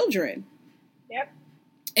have children. Yep.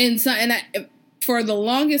 For the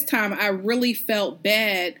longest time, I really felt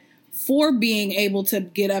bad for being able to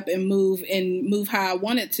get up and move how I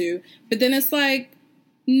wanted to. But then it's like,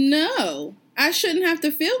 no, I shouldn't have to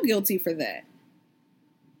feel guilty for that.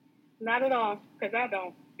 Not at all, because I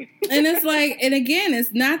don't. And it's like, and again,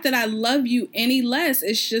 it's not that I love you any less.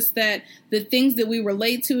 It's just that the things that we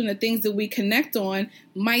relate to and the things that we connect on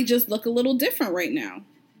might just look a little different right now.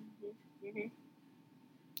 Mm-hmm.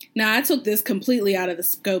 Now, I took this completely out of the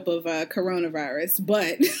scope of coronavirus,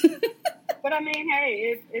 but... But I mean,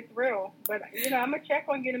 hey, it's real. But, I'm going to check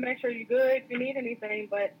on you to make sure you're good if you need anything.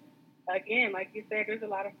 But, again, like you said, there's a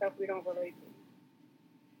lot of stuff we don't relate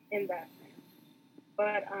to in that sense.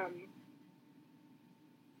 But,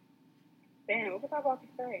 damn, what was I about to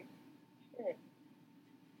say? Shit.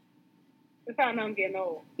 That's how I know I'm getting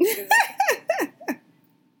old. It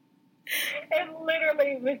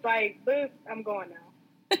literally was like, I'm going now.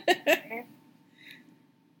 Okay?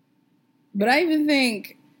 But I even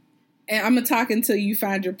think, and I'm going to talk until you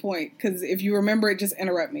find your point, because if you remember it, just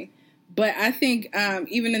interrupt me. But I think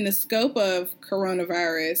even in the scope of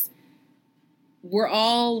coronavirus, we're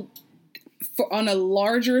all, on a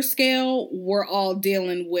larger scale, we're all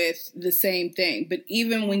dealing with the same thing. But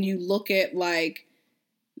even when you look at, like,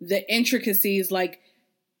 the intricacies, like,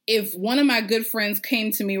 if one of my good friends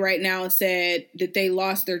came to me right now and said that they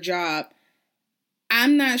lost their job,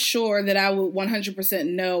 I'm not sure that I would 100%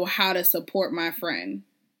 know how to support my friend.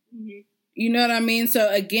 Mm-hmm. You know what I mean? So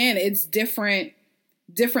again, it's different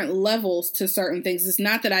levels to certain things. It's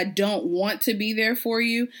not that I don't want to be there for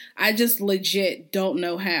you. I just legit don't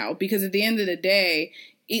know how. Because at the end of the day,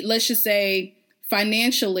 let's just say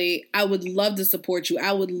financially, I would love to support you.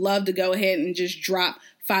 I would love to go ahead and just drop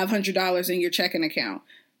 $500 in your checking account.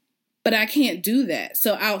 But I can't do that.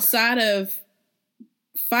 So outside of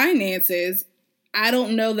finances, I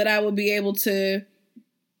don't know that I would be able to,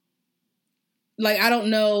 like, I don't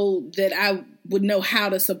know that I would know how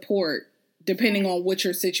to support depending on what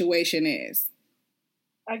your situation is.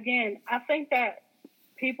 Again, I think that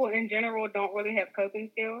people in general don't really have coping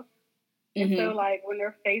skills. And so, like, when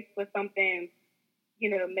they're faced with something,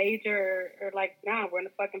 major, or like, now we're in a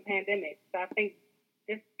fucking pandemic. So I think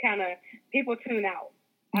just kind of, people tune out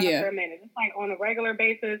after a minute. It's like on a regular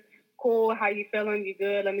basis, cool, how you feeling? You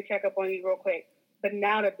good? Let me check up on you real quick. But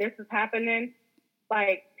now that this is happening,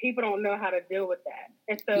 like, people don't know how to deal with that.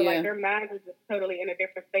 And so, like, their minds are just totally in a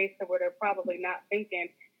different space to where they're probably not thinking,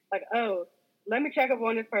 like, oh, let me check up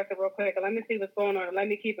on this person real quick, or let me see what's going on, or let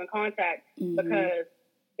me keep in contact, because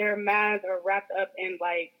their minds are wrapped up in,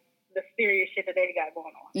 like, the serious shit that they got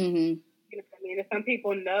going on. Mm-hmm. You know what I mean? And some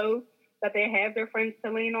people know that they have their friends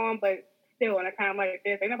to lean on, but still, in a time like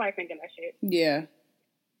this, ain't nobody thinking that shit. Yeah.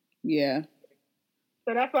 Yeah.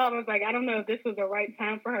 So that's why I was like, I don't know if this was the right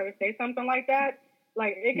time for her to say something like that.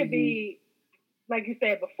 Like, it could be, like you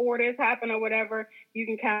said, before this happened or whatever, you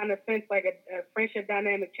can kind of sense, like, a friendship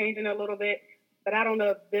dynamic changing a little bit. But I don't know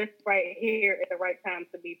if this right here is the right time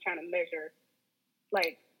to be trying to measure,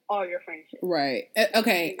 like, all your friendships. Right.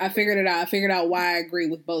 Okay, I figured it out. I figured out why I agree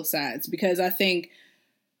with both sides. Because I think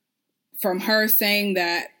from her saying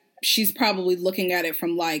that, she's probably looking at it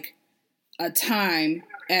from, like, a time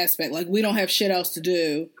aspect. Like, we don't have shit else to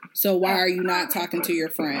do, so why are you not talking to your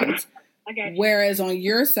friends? Okay. Whereas on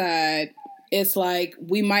your side, it's like,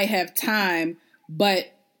 we might have time,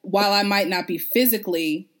 but while I might not be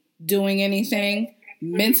physically doing anything,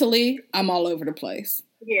 mentally, I'm all over the place.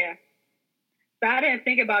 Yeah. So I didn't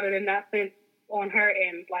think about it in that sense on her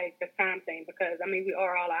end, like the time thing, because, I mean, we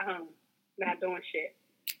are all at home, not doing shit.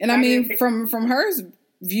 And I mean, from her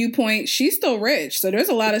viewpoint, she's still rich. So there's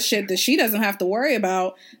a lot of shit that she doesn't have to worry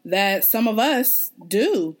about that some of us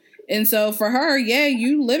do. And so for her,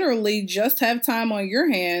 you literally just have time on your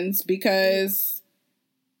hands because,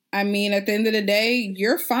 I mean, at the end of the day,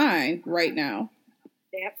 you're fine right now.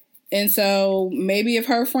 Yep. And so maybe if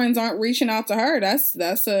her friends aren't reaching out to her,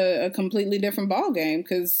 that's a completely different ballgame,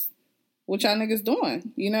 because what y'all niggas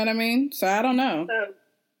doing? You know what I mean? So I don't know. So,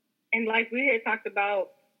 and like we had talked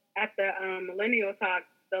about at the Millennial Talk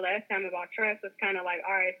the last time about trust, it's kind of like,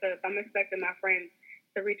 all right, so if I'm expecting my friends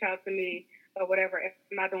to reach out to me or whatever,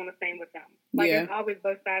 am I doing the same with them? Like, it's always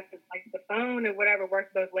both sides. Like, the phone and whatever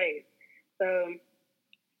works both ways. So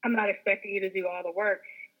I'm not expecting you to do all the work.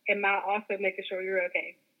 Am I also making sure you're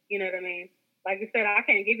okay? You know what I mean? Like you said, I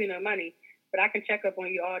can't give you no money, but I can check up on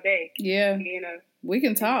you all day. Yeah. You know? We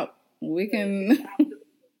can talk. We can... do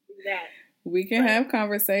that. We can have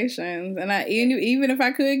conversations, and even if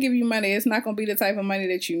I could give you money, it's not gonna be the type of money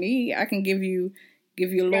that you need. I can give you a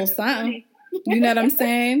little something. You know what I'm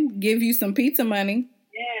saying? Give you some pizza money.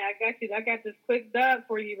 Yeah, I got you. I got this quick dub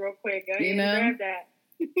for you, real quick. Go ahead and grab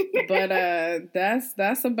that. But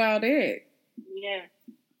that's about it. Yeah.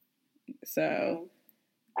 So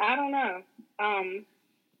I don't know.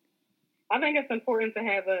 I think it's important to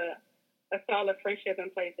have a solid friendship in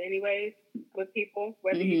place anyways with people,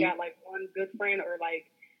 whether you got like one good friend or like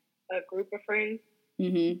a group of friends.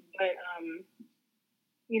 Mm-hmm. But,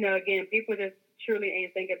 you know, again, people just truly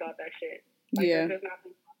ain't thinking about that shit. Like, they're just not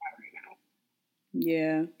thinking about it right now.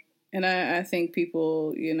 Yeah. And I think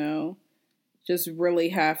people, you know, just really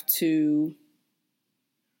have to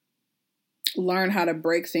learn how to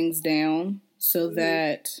break things down so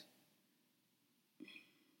that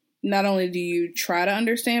not only do you try to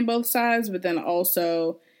understand both sides, but then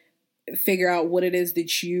also figure out what it is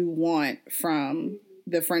that you want from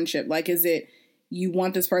the friendship. Like, is it you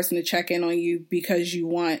want this person to check in on you because you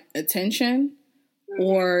want attention?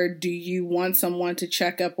 Or do you want someone to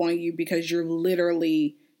check up on you because you're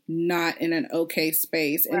literally not in an okay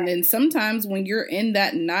space? And then sometimes when you're in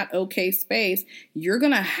that not okay space, you're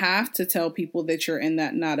going to have to tell people that you're in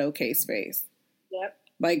that not okay space. Yep.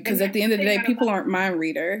 Like, because at the end of the day, people aren't mind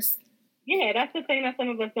readers. Yeah, that's the thing that some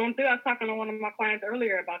of us don't do. I was talking to one of my clients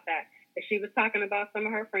earlier about that. That she was talking about some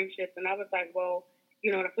of her friendships, and I was like, well,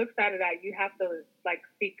 you know, on the flip side of that, you have to, like,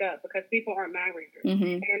 speak up because people aren't mind readers. And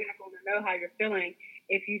they're not going to know how you're feeling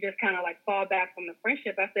if you just kind of, like, fall back from the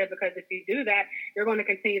friendship. I said, because if you do that, you're going to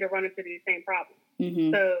continue to run into these same problems.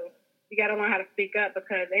 So you got to learn how to speak up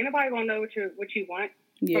because ain't nobody going to know what you want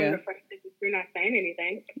from the friendship if you're not saying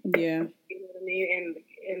anything. Yeah. You know what I mean?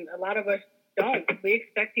 And a lot of us don't. We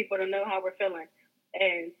expect people to know how we're feeling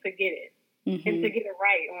and to get it. And to get it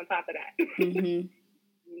right on top of that. You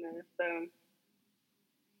know, so.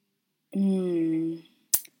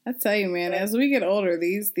 I tell you, man, as we get older,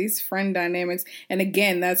 these friend dynamics, and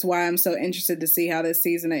again, that's why I'm so interested to see how this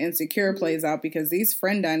season of Insecure plays out, because these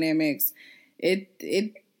friend dynamics,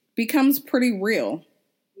 it becomes pretty real.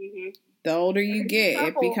 The older you get,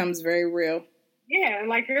 it becomes very real. Yeah, and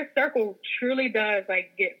like your circle truly does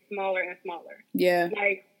like get smaller and smaller. Yeah.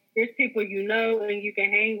 Like there's people you know and you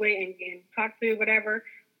can hang with and talk to, whatever,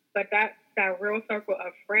 but that real circle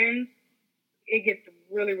of friends, it gets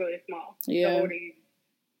really, really small. Yeah. The older you,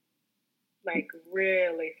 like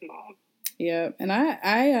really small. Yeah, and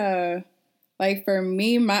I like for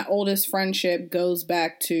me, my oldest friendship goes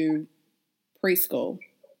back to preschool.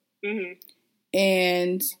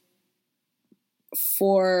 And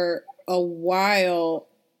for a while,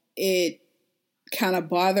 it kind of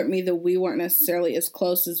bothered me that we weren't necessarily as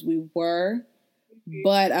close as we were.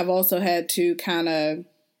 But I've also had to kind of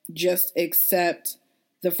just accept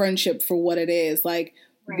the friendship for what it is. Like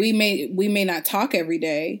we may not talk every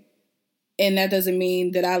day, and that doesn't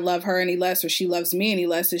mean that I love her any less or she loves me any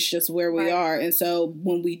less. It's just where we are. And so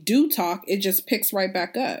when we do talk, it just picks right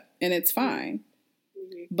back up and it's fine.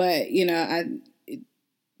 But, you know,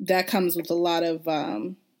 that comes with a lot of,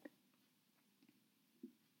 I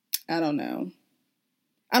don't know.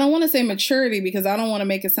 I don't want to say maturity because I don't want to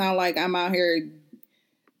make it sound like I'm out here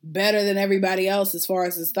better than everybody else as far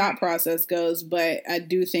as this thought process goes. But I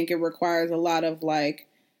do think it requires a lot of like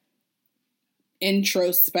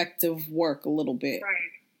introspective work a little bit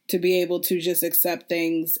to be able to just accept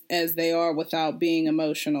things as they are without being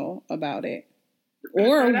emotional about it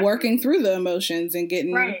or working through the emotions and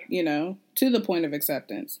getting, you know, to the point of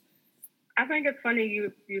acceptance. I think it's funny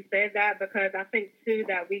you said that because I think too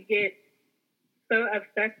that we get so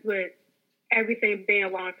obsessed with everything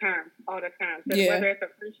being long term all the time. So whether it's a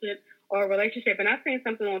friendship or a relationship. And I seen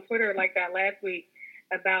something on Twitter like that last week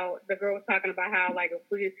about the girl was talking about how like if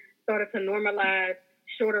we started to normalize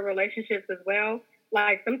shorter relationships as well.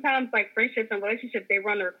 Like sometimes like friendships and relationships, they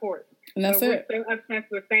run their course. And that's it. We're so obsessed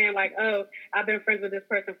with saying like, oh, I've been friends with this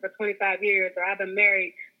person for 25 years or I've been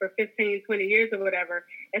married for 15, 20 years or whatever,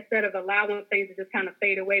 instead of allowing things to just kind of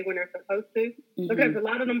fade away when they're supposed to. Because a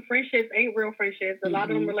lot of them friendships ain't real friendships. A lot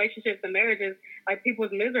of them relationships and marriages, like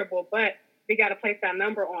people's miserable, but we got to place that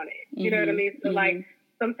number on it. You know what I mean? So like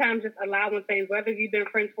sometimes just allowing things, whether you've been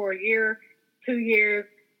friends for a year, 2 years,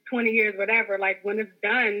 20 years, whatever, like when it's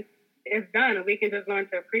done, and we can just learn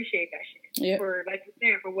to appreciate that shit for, like you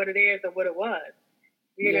said, for what it is or what it was.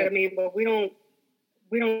 You know what I mean? But we don't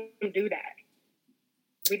do that.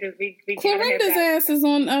 We Clarinda's ass is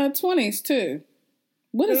on 20s too.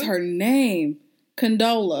 What is her name?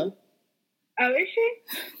 Condola. Oh, is she?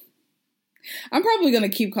 I'm probably gonna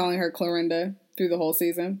keep calling her Clarinda through the whole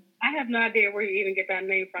season. I have no idea where you even get that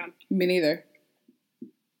name from. Me neither.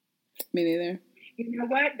 Me neither. You know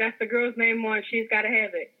what? That's the girl's name on She's Gotta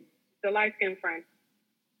Have It. The light-skinned friend.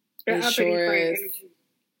 The It uppity sure friend. is.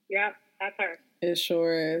 Yep, that's her. It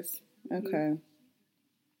sure is. Okay. Mm-hmm.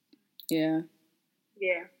 Yeah.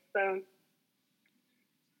 Yeah, so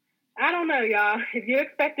I don't know, y'all. If you're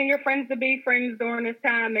expecting your friends to be friends during this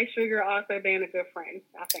time, make sure you're also being a good friend,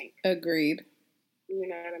 I think. Agreed. You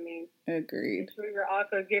know what I mean? Agreed. Make sure you're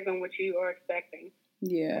also giving what you are expecting.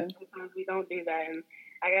 Yeah. And sometimes we don't do that, and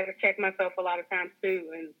I got to check myself a lot of times,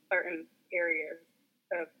 too, in certain areas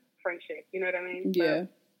of friendship. You know what I mean? Yeah. So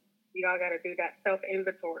you all got to do that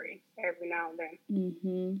self-inventory every now and then.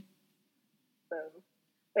 Mm-hmm. So,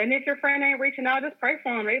 and if your friend ain't reaching out, just pray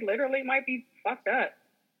for them. They literally might be fucked up.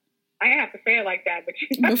 I ain't have to say it like that, but you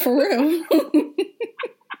know. But for real.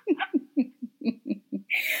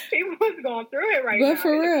 People was going through it right now. But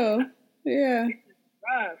for real. Yeah. It's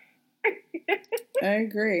rough. I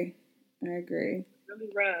agree. Really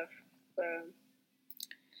rough. So.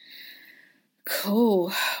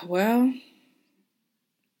 Cool. Well,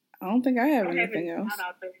 I don't think I have anything else.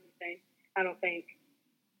 I don't think.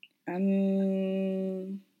 I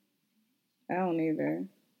don't either.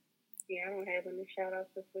 Yeah, I don't have any shout outs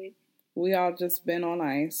this week. We all just been on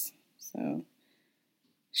ice. So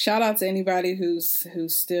shout out to anybody who's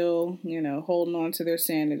still, holding on to their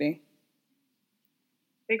sanity.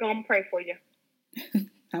 We're gonna pray for you.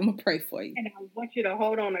 I'm gonna pray for you. And I want you to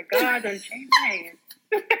hold on to God and change hands.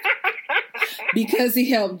 Because he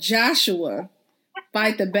helped Joshua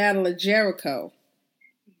fight the battle of Jericho.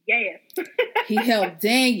 Yes. He helped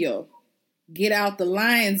Daniel get out the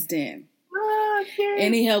lion's den. Oh, shit.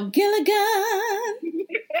 And he helped Gilligan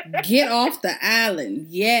get off the island.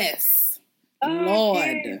 Yes. Lord.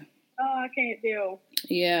 I can't deal.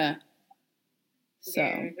 Yeah. So.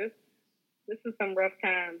 Yeah, this is some rough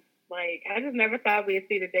times. Like, I just never thought we'd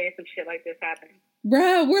see the day some shit like this happen.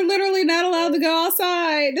 Bro, we're literally not allowed to go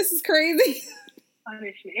outside. This is crazy.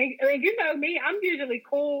 Punishment. And you know me, I'm usually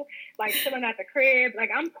cool, like chilling at the crib. Like,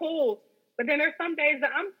 I'm cool. But then there's some days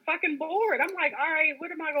that I'm fucking bored. I'm like, all right,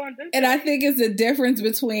 what am I going to do? And I think it's the difference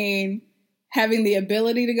between having the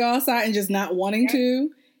ability to go outside and just not wanting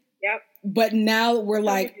to. Yep. But now we're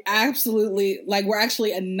like absolutely, like we're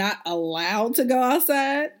actually not allowed to go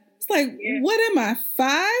outside. It's like, what am I,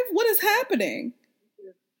 5? What is happening? This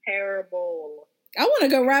is terrible. I want to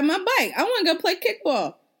go ride my bike. I want to go play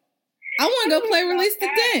kickball. I want to go play Release the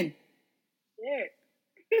Den. Yeah.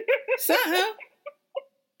 Something.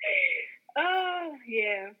 Oh,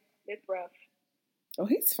 yeah. It's rough. Oh,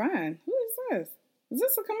 he's fine. Who is this? Is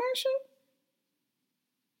this a commercial?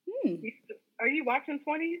 Are you watching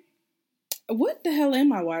 20s? What the hell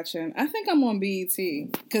am I watching? I think I'm on BET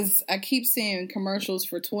because I keep seeing commercials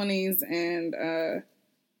for 20s and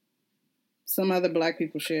some other black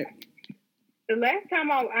people shit. The last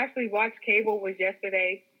time I actually watched cable was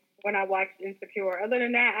yesterday when I watched Insecure. Other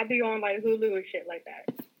than that, I'd be on like Hulu and shit like that.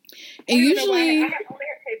 And usually, I only have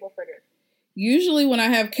cable for this. Usually when I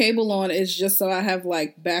have cable on, it's just so I have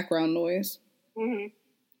like background noise. Mm-hmm.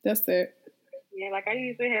 That's it. Yeah, like I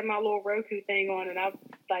usually have my little Roku thing on and I'll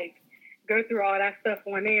like go through all that stuff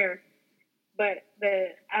on there. But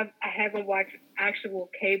I haven't watched actual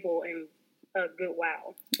cable in a good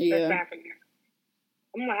while. Yeah.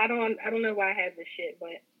 I'm like, I don't know why I have this shit, but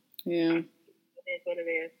yeah, it is what it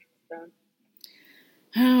is. So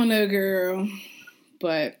I don't know, girl,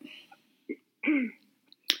 but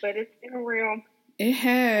it's been real. It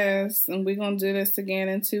has, and we're gonna do this again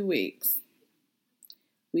in 2 weeks.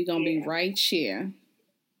 We're gonna be right here.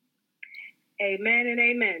 Amen and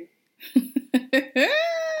amen.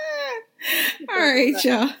 All right,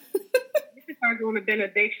 y'all. We should start doing a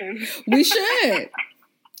benediction. We should.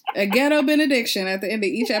 A ghetto benediction at the end of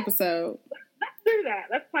each episode. Let's do that.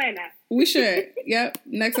 Let's plan that. We should. Yep.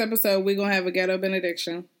 Next episode, we're going to have a ghetto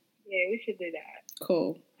benediction. Yeah, we should do that.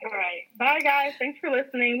 Cool. All right. Bye, guys. Thanks for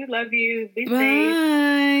listening. We love you. Be Bye.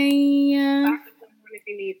 safe. Talk to someone if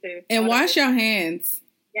you need to. And wash your hands.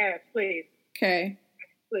 Yes, please. Okay.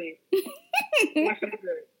 Please. Wash them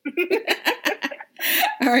good.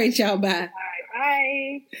 All right, y'all. Bye. All right.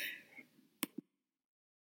 Bye.